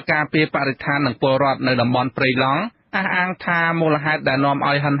ស៊ីវិលការពារបរិស្ថាននិងពលរដ្ឋនៅតំបន់ព្រៃឡង់អះអាងថាមូលហេតុដែលនាំ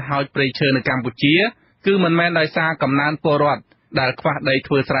ឲ្យហិនហោចព្រៃឈើនៅកម្ពុជាគឺមិនមែនដោយសារកំណើនពលរដ្ឋដែលខ្វះដី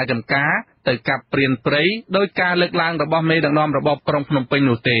ធ្វើស្រែចម្ការទៅកាប់ព្រានព្រៃដោយការលើកឡើងរបស់មេដឹកនាំរបបក្រុងភ្នំពេញ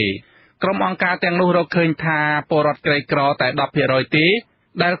នោះទេក្រុមអង្គការទាំងនោះរកឃើញថាពលរដ្ឋក្រីក្រតែ 10% ទេ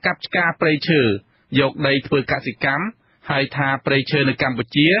ដែលកាប់ឆ្ការព្រៃឈើយកដីធ្វើកសិកម្មហើយថាព្រៃឈើនៅកម្ពុ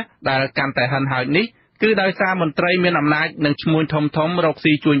ជាដែលកាន់តែហិនហោចនេះគឺដោយសារមន្ត្រីមានអំណាចនិងឈ្មួញធំៗរក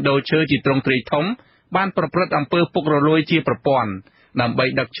ស៊ីជួញដូរឈើជាទ្រង់ទ្រាយធំបានប្រព្រឹត្តអំពើពុករលួយជាប្រព័ន្ធដើម្បី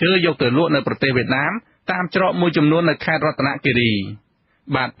ដឹកឈើយកទៅលក់នៅប្រទេសវៀតណាមតាមច្រកមួយចំនួននៅខេត្តរតនគិរី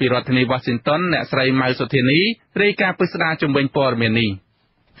បាទពីរដ្ឋធានី Washington អ្នកស្រីម៉ៅសុធានីរាយការណ៍ពីស្ដារជំវិញព័ត៌មាននេះ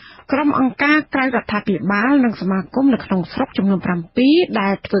ក្រុមអង្គការក្រៅរដ្ឋាភិបាលនិងសមាគមនៅក្នុងស្រុកចំនួន7ដែ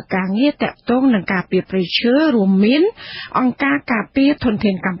លធ្វើការងារតាក់ទងនឹងការពារព្រៃឈើរួមមានអង្គការការពារធន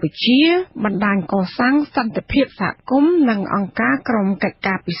ធានកម្ពុជាបណ្ដាញកសាងសន្តិភាពសហគមន៍និងអង្គការក្រុមកិច្ច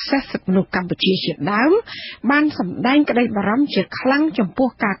ការពិសេសសិទ្ធិមនុស្សកម្ពុជាជាដើមបានសម្ដែងក្តីបារម្ភជាខ្លាំងចំពោះ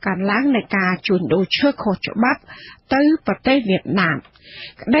ការកើនឡើងនៃការជួញដូរឈើខុសច្បាប់ទៅប្រទេសវៀតណាម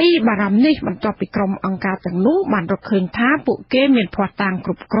ក្តីបារម្ភនេះបន្ទាប់ពីក្រុមអង្គការទាំងនោះបានរកឃើញថាពួកគេមានភស្តុតាងគ្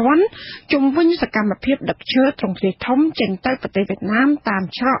រប់គ្រាន់ជំវិញសកម្មភាពដឹកឈើទ្រង់ទ្រាយធំចេញទៅប្រទេសវៀតណាមតាម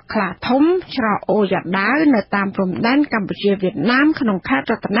ច្រកខ្លាធំច្រកអូយ៉ាដាវនៅតាមព្រំដែនកម្ពុជាវៀតណាមក្នុងខេត្ត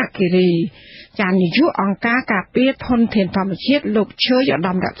រតនគិរីចានាយកអង្គការការពារធនធានធម្មជាតិលោកឈើឧត្ត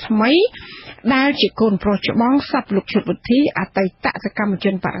មរស្មីដែលជាកូនប្រុសច្បងសັບលោកឈុតវុធីអតីតសកម្មជ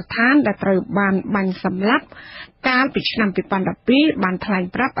នបរិស្ថានដែលត្រូវបានបាញ់សម្លាប់កាលពីឆ្នាំ2012បានថ្លែង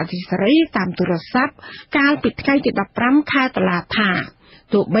ប្រាប់អធិស្រីតាមទូរស័ព្ទកាលពីថ្ងៃទី15ខែតុលាថា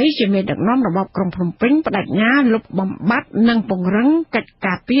ទោះបីជាមានដឹកនាំរបបក្រុងភ្នំពេញបដិញ្ញាលុបបំបាត់និងពង្រឹងកិច្ច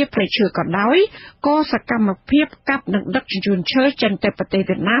ការពារព្រៃឈើក៏ដោយក៏សកម្មភាពកាប់និងដឹកជញ្ជូនឈើចេញទៅប្រទេស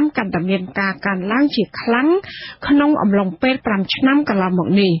វៀតណាមកាន់តែមានការកើនឡើងជាខ្លាំងក្នុងអំឡុងពេល5ឆ្នាំកន្លងមក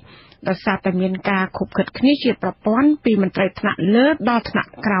នេះដោយសារតែមានការខុបខិតគ្នាជាប្រព័ន្ធពីមន្ត្រីថ្នាក់លើដល់ថ្នា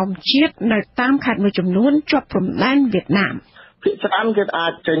ក់ក្រោមជាតិនៅតាមខេត្តមួយចំនួនជាប់ព្រំដែនវៀតណាមភាគច្រើនគេអា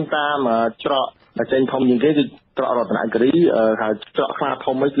ចចេញតាមច្រកដែលចេញធំជាងគេគឺច្រករតនគិរីហើយច្រកខ្លា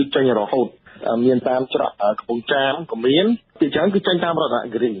ធំហ្នឹងគឺចេញរហូតមានតាមច្រកកំពង់ចាមក៏មានភាគច្រើនគឺចេញតាមរតន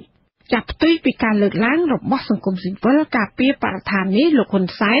គិរីចាប់ផ្ទុយពីការលើកឡើងរបស់សង្គមស៊ីវិលការពារបរិស្ថាននេះលោកហ៊ុន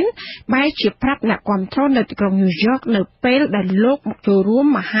សែនបែរជាប្រាប់អ្នកគាំទ្រនៅទីក្រុងញូវយ៉កនៅពេលដែលលោកមកចូលរួម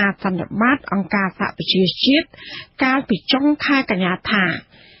មហាសន្និបាតអង្គការសហប្រជាជាតិកាលពីចុងខែកញ្ញាថា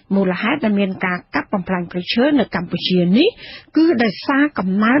មូលហេតុដែលមានការកាប់បំផ្លាញព្រៃឈើនៅកម្ពុជានេះគឺដោយសារកំ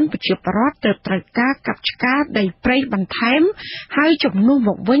ណើនប្រជាពលរដ្ឋត្រូវការកាប់ឆ្ការដីព្រៃបន្ថែមហើយជំនួសម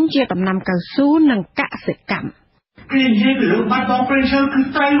កវិញជាដំណាំកៅស៊ូនិងកសិកម្មពីនិយាយពីរឿងបាត់បង់ព្រៃឈើគឺ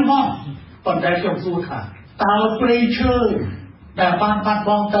ត្រូវមកប៉ុន្តែខ្ញុំសួរថាតើព្រៃឈើដែលបានបាត់ប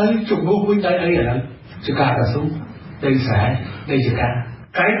ង់ទៅជំនួសវិញដោយអីឥឡូវជាការកស៊ូដីស្រែដីចកា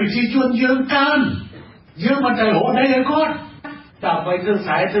កាយវិជាជនយើងកើនយើងមិនទៅរកដីឲ្យគាត់ដើម្បីធ្វើ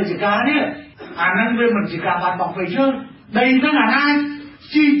ស្រែធ្វើចកានេះអាហ្នឹងវាមិនជាការបាត់បង់ព្រៃឈើដីហ្នឹងអាណា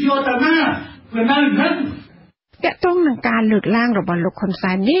ជីយកទៅណាវានៅហ្នឹងតាក់ទងនឹងការលើកឡើងរបស់លោកហ៊ុន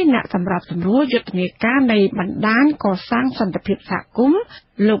សែននេះអ្នកសម្របសម្រួលយុទ្ធនាការនៃបណ្ដាញកសាងសន្តិភាពសហគមន៍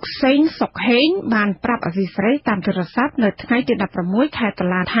លោកសេងសុកហេងបានប្រាប់អសីស្រីតាមទូរស័ព្ទនៅថ្ងៃទី16ខែតុ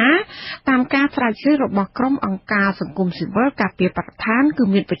លាថាតាមការស្រាវជ្រាវរបស់ក្រុមអង្គការសង្គមស៊ីវិលការពារបរិស្ថានគឺ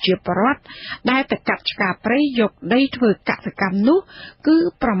មានប្រជាពលរដ្ឋដែលទៅកាប់ឆ្ការព្រៃយកដីធ្វើកសិកម្មនោះគឺ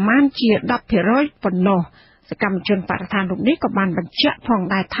ប្រមាណជា 10% ប៉ុណ្ណោះសកម្មជនបរិស្ថានរូបនេះក៏បានបញ្ជាក់ផង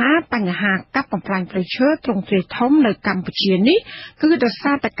ដែរថាបញ្ហាកាប់បំផ្លាញព្រៃឈើទ្រង់ទ្រាយធំនៅកម្ពុជានេះគឺដោយ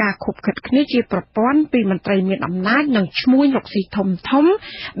សារតែការខុបខិតគ្នាជាប្រព័ន្ធពីមន្ត្រីមានអំណាចនិងឈ្មួញរកស៊ីធំ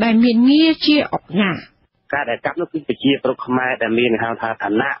ដែលមានងារជាអុកញ៉ាការដែលកាប់នោះគឺប្រជាប្រដ្ឋខ្មែរដែលមានហៅថាឋា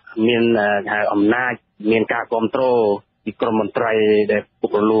នៈមានហៅអំណាចមានការគ្រប់គ្រងពីក្រមមន្ត្រីដែលពុ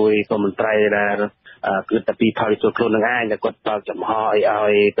ករលួយក្រមមន្ត្រីដែលគឺតែពីផលចូលខ្លួននឹងឯងដែលគាត់បើកចំហឲ្យ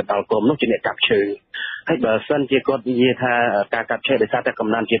ទៅដល់ក្រមនោះជាអ្នកកាប់ឈើហើយបើសិនជាគាត់និយាយថាការកាប់ឈើដោយសារតែកំ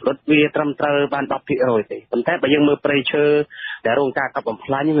ណើនជាតិគាត់វាត្រឹមត្រូវបាន 10% ទេប៉ុន្តែបើយើងមើលព្រៃឈើដែលរងការកាប់បំ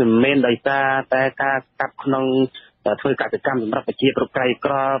ផ្លាញវាមិនមែនដោយសារតែការកាប់ក្នុងធ្វើកសិកម្មសម្រាប់ប្រជាប្រដ្ឋក្រី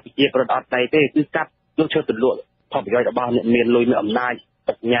ក្រប្រជាប្រដ្ឋអត់ដីទេគឺកាប់យកឈើទៅលក់ផលប្រយោជន៍របស់អ្នកមានលុយមានអំណាចប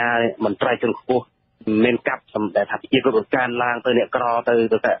ញ្ញាមន្ត្រីជាន់ខ្ពស់មិនមែនកាប់សម្រាប់ថាប្រជាប្រដ្ឋកើនឡើងទៅអ្នកក្រទៅ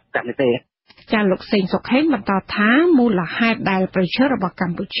កាប់នេះទេ ចាលោកសេងសុខេងបន្តថាមូលហេតុដែលប្រជើរបស់ក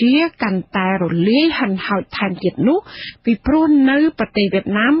ម្ពុជាកាន់តែរលាយហិនហោចថែមទៀតនោះពីព្រោះនៅប្រទេសវៀត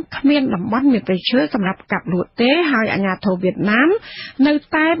ណាមគ្មានតំបន់មានប្រជើសម្រាប់កាប់លក់ទេហើយអាជ្ញាធរវៀតណាមនៅ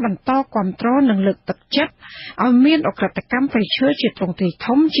តែបន្តគាំទ្រនិងលើកទឹកចិត្តឲ្យមានអក្រិតកម្មប្រជើជាទ្រង់ទ្រាយ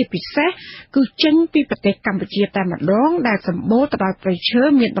ធំជាពិសេសគឺចេញពីប្រទេសកម្ពុជាតែម្ដងដែលសម្បូរទៅដោយប្រជើ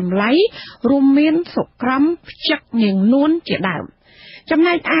មានតម្លៃរួមមានសុក្រំផ្ចឹកនាងនួនជាដើមចំ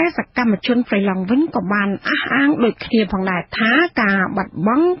ណែកឯសកម្មជនប្រៃឡង់វិញក៏បានអះអាងដូចគ្នាផងដែរថាការបាត់ប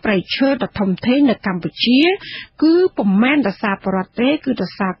ង់ប្រៃឈើដ៏ធំធេងនៅកម្ពុជាគឺពុំមែនដោយសារប្រវត្តិទេគឺដោ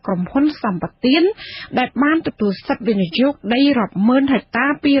យសារក្រុមហ៊ុនសម្បទានដែលបានទទួលសិទ្ធិវិនិយោគដីរាប់ម៉ឺនហិកតា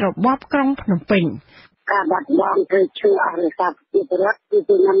ពីរបបក្រុងភ្នំពេញការបាត់បង់ប្រៃឈើអរិយសព្ទជាប្រវត្តិគឺ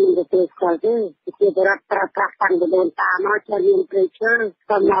ខ្ញុំមិនទទួលស្គាល់ទេជាប្រវត្តិប្រើប្រាស់តាំងពីដូនតាមកជាមានប្រៃឈើ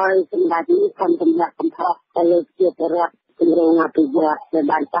ក៏ឲ្យសម្ដេចនេះខ្ញុំសម្រាប់កំផុសទៅលើជាប្រវត្តិជំរុញអភិវឌ្ឍដែល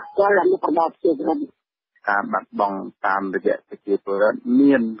បានចាស់ចោលមុខរបរជាប្រវត្តិការបាត់បង់តាមរយៈប្រជាពលរដ្ឋ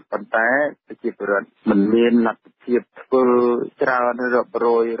មានប៉ុន្តែប្រជាពលរដ្ឋមិនមានលទ្ធភាពធ្វើច្រើនរាប់រ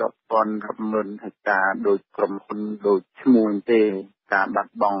យរាប់ពាន់រាប់ម៉ឺនហិកតាដោយក្រុមហ៊ុនដូចឈ្មោះទេការបា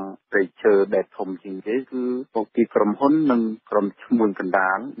ត់បង់ប្រៃឈើដែលធំជាងគេគឺពួកពីក្រុមហ៊ុននិងក្រុមឈ្មោះកណ្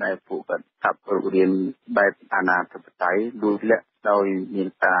ដាលដែលពួកគាត់ចាប់រៀនបែបអាណាធិបតេយ្យដូចលក្ខដោយមាន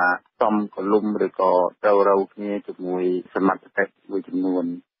ការសំកលុំឬក៏ត្រូវរៅគ្នាជាមួយសមត្ថកិច្ចមួយចំនួន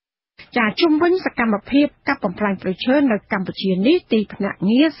ចាជុំវិញសកម្មភាពកាប់បំផ្លាញព្រៃឈើនៅកម្ពុជានេះទីភ្នាក់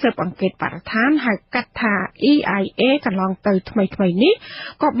ងារស៊ើបអង្កេតបរិស្ថានហៅកាត់ថា EIA កន្លងទៅថ្មីៗនេះ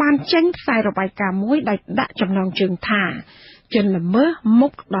ក៏បានចេញផ្សាយរបាយការណ៍មួយដោយដាក់ចំណងជើងថាជនល្មើសមុ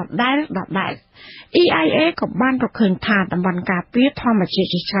ខដដែលEIA ក៏បានរកឃើញថាតំបន់ការពារធម្មជាតិ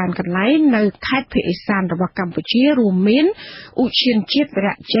ជាច្រើនកន្លែងនៅខេត្តភាគឦសានរបស់កម្ពុជារួមមានឧទ្យានជាតិវី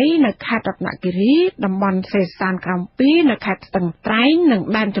រៈជ័យនៅខេត្តរតនគិរីតំបន់សេសានក្រោម2នៅខេត្តស្ទឹងត្រែងនិង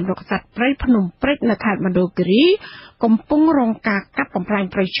ដែនជម្រកសត្វព្រៃភ្នំព្រេចនៅខេត្តមណ្ឌលគិរីកំពុងរងការកាប់បំផ្លាញ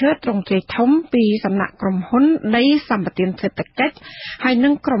ព្រៃឈើទ្រង់ទ្រាយធំពីសំណាក់ក្រុមហ៊ុនដីសម្បត្តិសេដ្ឋកិច្ចហើយនិ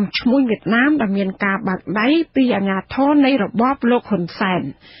ងក្រុមឈ្មួញវៀតណាមដែលមានការបើកដៃពីអាជ្ញាធរនៃរបបលោកហ៊ុនសែន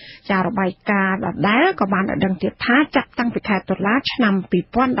ចារបាយការណ៍ដដែលក៏បានឲ្យដឹងទៀតថាចាប់តាំងពីខែតុលាឆ្នាំ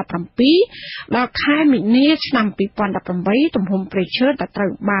2017ដល់ខែមីនាឆ្នាំ2018ទំហំព្រៃឈើដែលត្រូ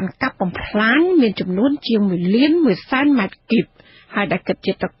វបានកាប់បំផ្លាញមានចំនួនជាង1លាន1សែនម៉ែត្រគីបហើយដែលគិត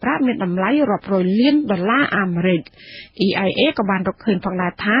ជាទឹកប្រាក់មានតម្លៃរាប់រយលានដុល្លារអាមេរិក EIA ក៏បានរកឃើញផងដែ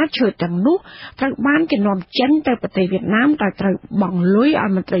រថាឈើទាំងនោះត្រូវបានគេនាំចេញទៅប្រទេសវៀតណាមដោយត្រូវបង់លុយឲ្យ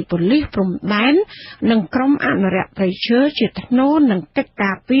មន្ត្រីប៉ូលីសព្រំដែននិងក្រុមអនុរិយព្រៃឈើជាថ្នូរនឹងកិច្ច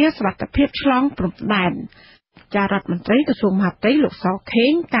ការពារសុវត្ថិភាពឆ្លងព្រំដែនចារដ្ឋមន្ត្រីក្រសួងមហាផ្ទៃលោកសខេ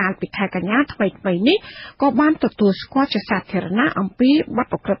ងកាលពីខែកញ្ញាថ្មីនេះក៏បានទទួលស្គាល់ជាសាធារណៈអំពីបទ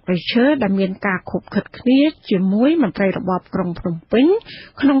ប្រព្រឹត្តព្រៃឈើដែលមានការខុបខិតគ្នាជាមួយមន្ត្រីរបបក្រុងភ្នំពេញ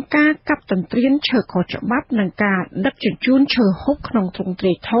ក្នុងការកាប់ទន្ទ្រានឈើខុសច្បាប់និងការដឹកជញ្ជូនឈើហូបក្នុងទ្រង់ទ្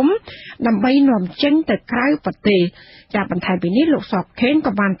រាយធំដើម្បីនាំចេញទៅក្រៅប្រទេសចាបន្ថែមពីនេះលោកសខេង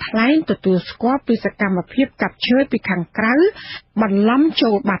ក៏បានថ្លែងទទួលស្គាល់ពីសកម្មភាពកាប់ឈើពីខាងក្រៅបន្លំចូ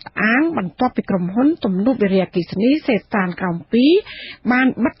លបាត់អាងបន្ទាប់ពីក្រុមហ៊ុនទំនប់វារីអគ្គិសនីសេសានក្រោម2បាន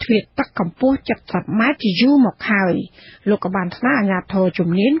បិទទ្វារទឹកកម្ពស់70ម៉ែត្រជាយូរមកហើយលោកក៏បានស្នើអាជ្ញាធរជំ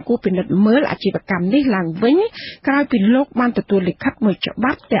នាញគួរពិនិត្យមើលអាជីវកម្មនេះឡើងវិញក្រោយពីលោកបានទទួលលិខិតមួយច្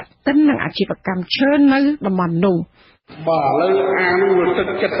បាប់ទាក់ទិននឹងអាជីវកម្មឈើនៅតំបន់នោះបាទឥឡូវអាងនោះទឹក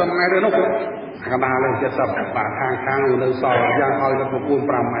70ម៉ែត្រនោះកណ្ដាលលើ70បាទខាងនៅសល់យ៉ាងឲ្យទៅ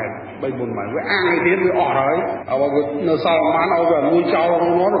9-5ម៉ែត្រ3-4ម៉ែត្រវាអាងឯទៀតវាអស់ហើយឲ្យនៅសល់បានឲ្យវាមួយចោល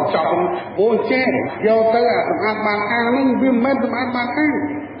នោះចាប់អូចេះយកទៅអាសម្អាតបានអាងហ្នឹងវាមិនមែនសម្អាតបានអាង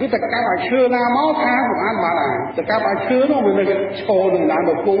វាតែកាប់ឲ្យឈើណាមកថាសម្អាតបានអាងតែកាប់ឲ្យឈើនោះវានៅឈរនឹងដើម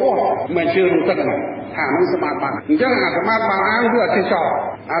ទៅពោះមិនឈើនឹងទឹកហ្នឹងថានឹងសម្អាតបានអញ្ចឹងអាសម្អាតបានអាងវាអត់ចេះចោល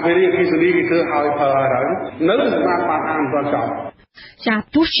អាវិរិយអគ្គិសនីគេធ្វើឲ្យប្រើហើយនៅសម្អាតបានអាងមិនចោលចា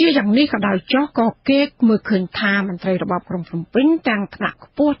ទោះជាយ៉ាងនេះក៏ដោយចុះក៏គេមើលឃើញថាមន្ត្រីរបបក្រុងភ្នំពេញទាំងថ្នាក់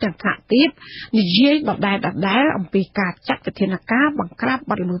ខ្ពស់ទាំងថ្នាក់ទាបនិយាយដដែលអំពីការចាត់វិធានការបង្ក្រាប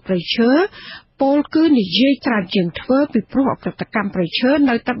បទល្មើសព្រៃឈើពលគឺនិយាយច្រើនជាងធ្វើពីព្រោះអក្រិតកម្មព្រៃឈើ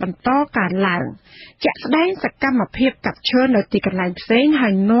នៅតែបន្តកើនឡើងជាក់ស្ដែងសកម្មភាពកាប់ឈើនៅទីកន្លែងផ្សេងហើ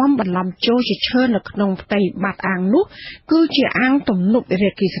យនាំបន្លំចូលជាឈើនៅក្នុងផ្ទៃបាត់អាងនោះគឺជាអាងទំនប់វារី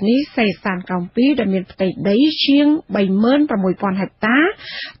អគ្គិសនីសេសានក្រោម2ដែលមានផ្ទៃដីជាង 36,000 ហិកតាស្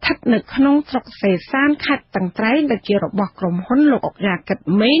ថិតនៅក្នុងស្រុកសេសានខេត្តតឹងត្រែងដែលជារបស់ក្រុមហ៊ុនលោកអុកញ៉ាកិត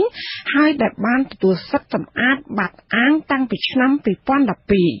មេងហើយដែលបានទទួលសិទ្ធិសម្អាតបាត់អាងតាំងពីឆ្នាំ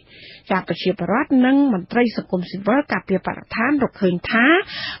2012ចាប្រជាពលរដ្ឋនិងមន្ត្រីសង្គមស៊ីវិលការពារបរិស្ថានរកឃើញថា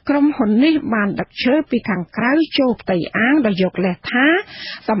ក្រុមហ៊ុននេះបានដឹកឈើពីខាងក្រៅចូលផ្ទៃអាងដោយយកលេសថា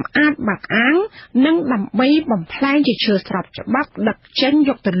សម្អាតបាត់អាងនិងដើម្បីបំផ្លាញជាឈើស្របច្បាប់ដឹកចេញយ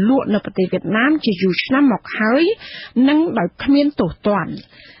កទៅលក់នៅប្រទេសវៀតណាមជាយូរឆ្នាំមកហើយនិងដោយគ្មានទោសទណ្ឌ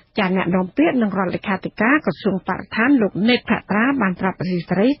ចាអ្នកនាំពាក្យនឹងរដ្ឋលេខាធិការក្រសួងបរិស្ថានលោកណេតភត្រាបានប្រាប់ប្រធានា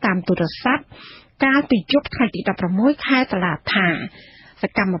ធិបតីតាមទូរស័ព្ទកាលពីយប់ថ្ងៃទី16ខែតុលាថាស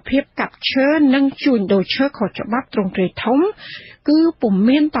កម្មភាពកាប់ឈើនិងជួញដូរឈើខុសច្បាប់ទ្រង់ទ្រាយធំគឺពុំ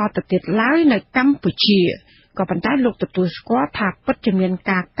មានតទៅទៀតឡើយនៅកម្ពុជាក៏ប៉ុន្តែលោកទទួលស្គាល់ថាពិតជាមាន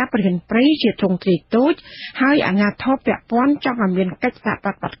ការកាប់រានព្រៃជាទ្រង់ទ្រាយតូចហើយអាជ្ញាធរពាក់ព័ន្ធចង់ឲ្យមានកិច្ចសហប្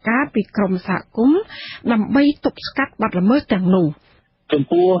រតិបត្តិការពីក្រមសហគមន៍ដើម្បីទប់ស្កាត់បទល្មើសទាំងនោះចំ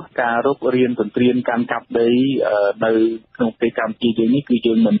ពោះការរុករៀនទន្ទ្រានកម្មកាប់ដីនៅក្នុងប្រទេសកម្ពុជាយើងនេះគឺ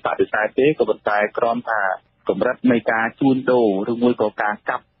យើងមិនបដិសេធទេក៏ប៉ុន្តែគ្រាន់ថាកម្រិតនៃការជួញដូរឬមួយក៏ការ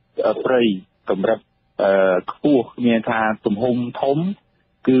កាប់ព្រៃកម្រិតខ្ពស់មានថាទំហំធំ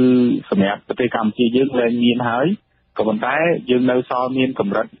គឺសម្រាប់ប្រទេសកម្ពុជាយើងលែងមានហើយក៏ប៉ុន្តែយើងនៅសល់មានក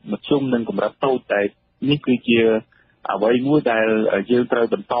ម្រិតមធ្យមនិងកម្រិតតូចតែនេះគឺជាអ្វីមួយដែលយើងត្រូវ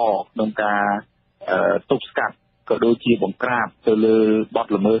បន្តក្នុងការទប់ស្កាត់ក៏ដូចជាបង្ក្រាបទៅលើបទ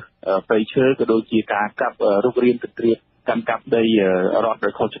ល្មើសព្រៃឈើក៏ដូចជាការកាប់រុករានទន្ទ្រានកម្មកាប់ដីរដ្ឋដោ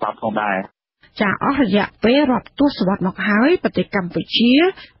យខុសច្បាប់ផងដែរចាអស់រយៈពេលរាប់ទសវត្សរ៍មកហើយប្រទេសកម្ពុជា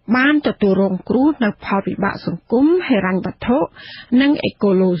បានទទួលរងគ្រោះនៅផលវិបាកសង្គមហិរញ្ញវត្ថុនិងអេ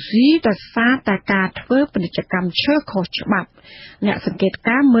កូឡូស៊ីដោយសារតែការធ្វើពាណិជ្ជកម្មឈើខុសច្បាប់អ្នកសង្កេត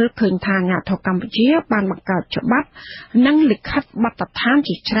ការណ៍មើលឃើញថាអាជ្ញាធរកម្ពុជាបានបង្កើតច្បាប់និងលិខិតបទដ្ឋាន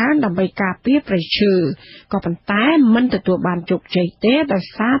ជាច្រើនដើម្បីការពារព្រៃឈើក៏ប៉ុន្តែមិនទទួលបានជោគជ័យទេដោយ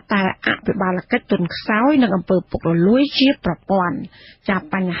សារតែអភិបាលកិច្ចទន់ខ្សោយនិងអំពើពុករលួយជាប្រព័ន្ធចា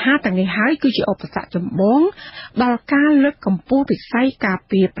បញ្ហាទាំងនេះហើយគឺជាឧបសគ្គចម្បងដល់ការលើកកម្ពស់វិស័យការ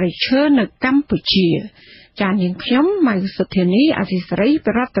ពារព្រៃឈើនៅកម្ពុជាចានាងខ្ញុំម៉ៅសុធានីអសីសេរី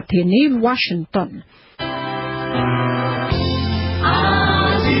ប្រធានាធិបតី Washington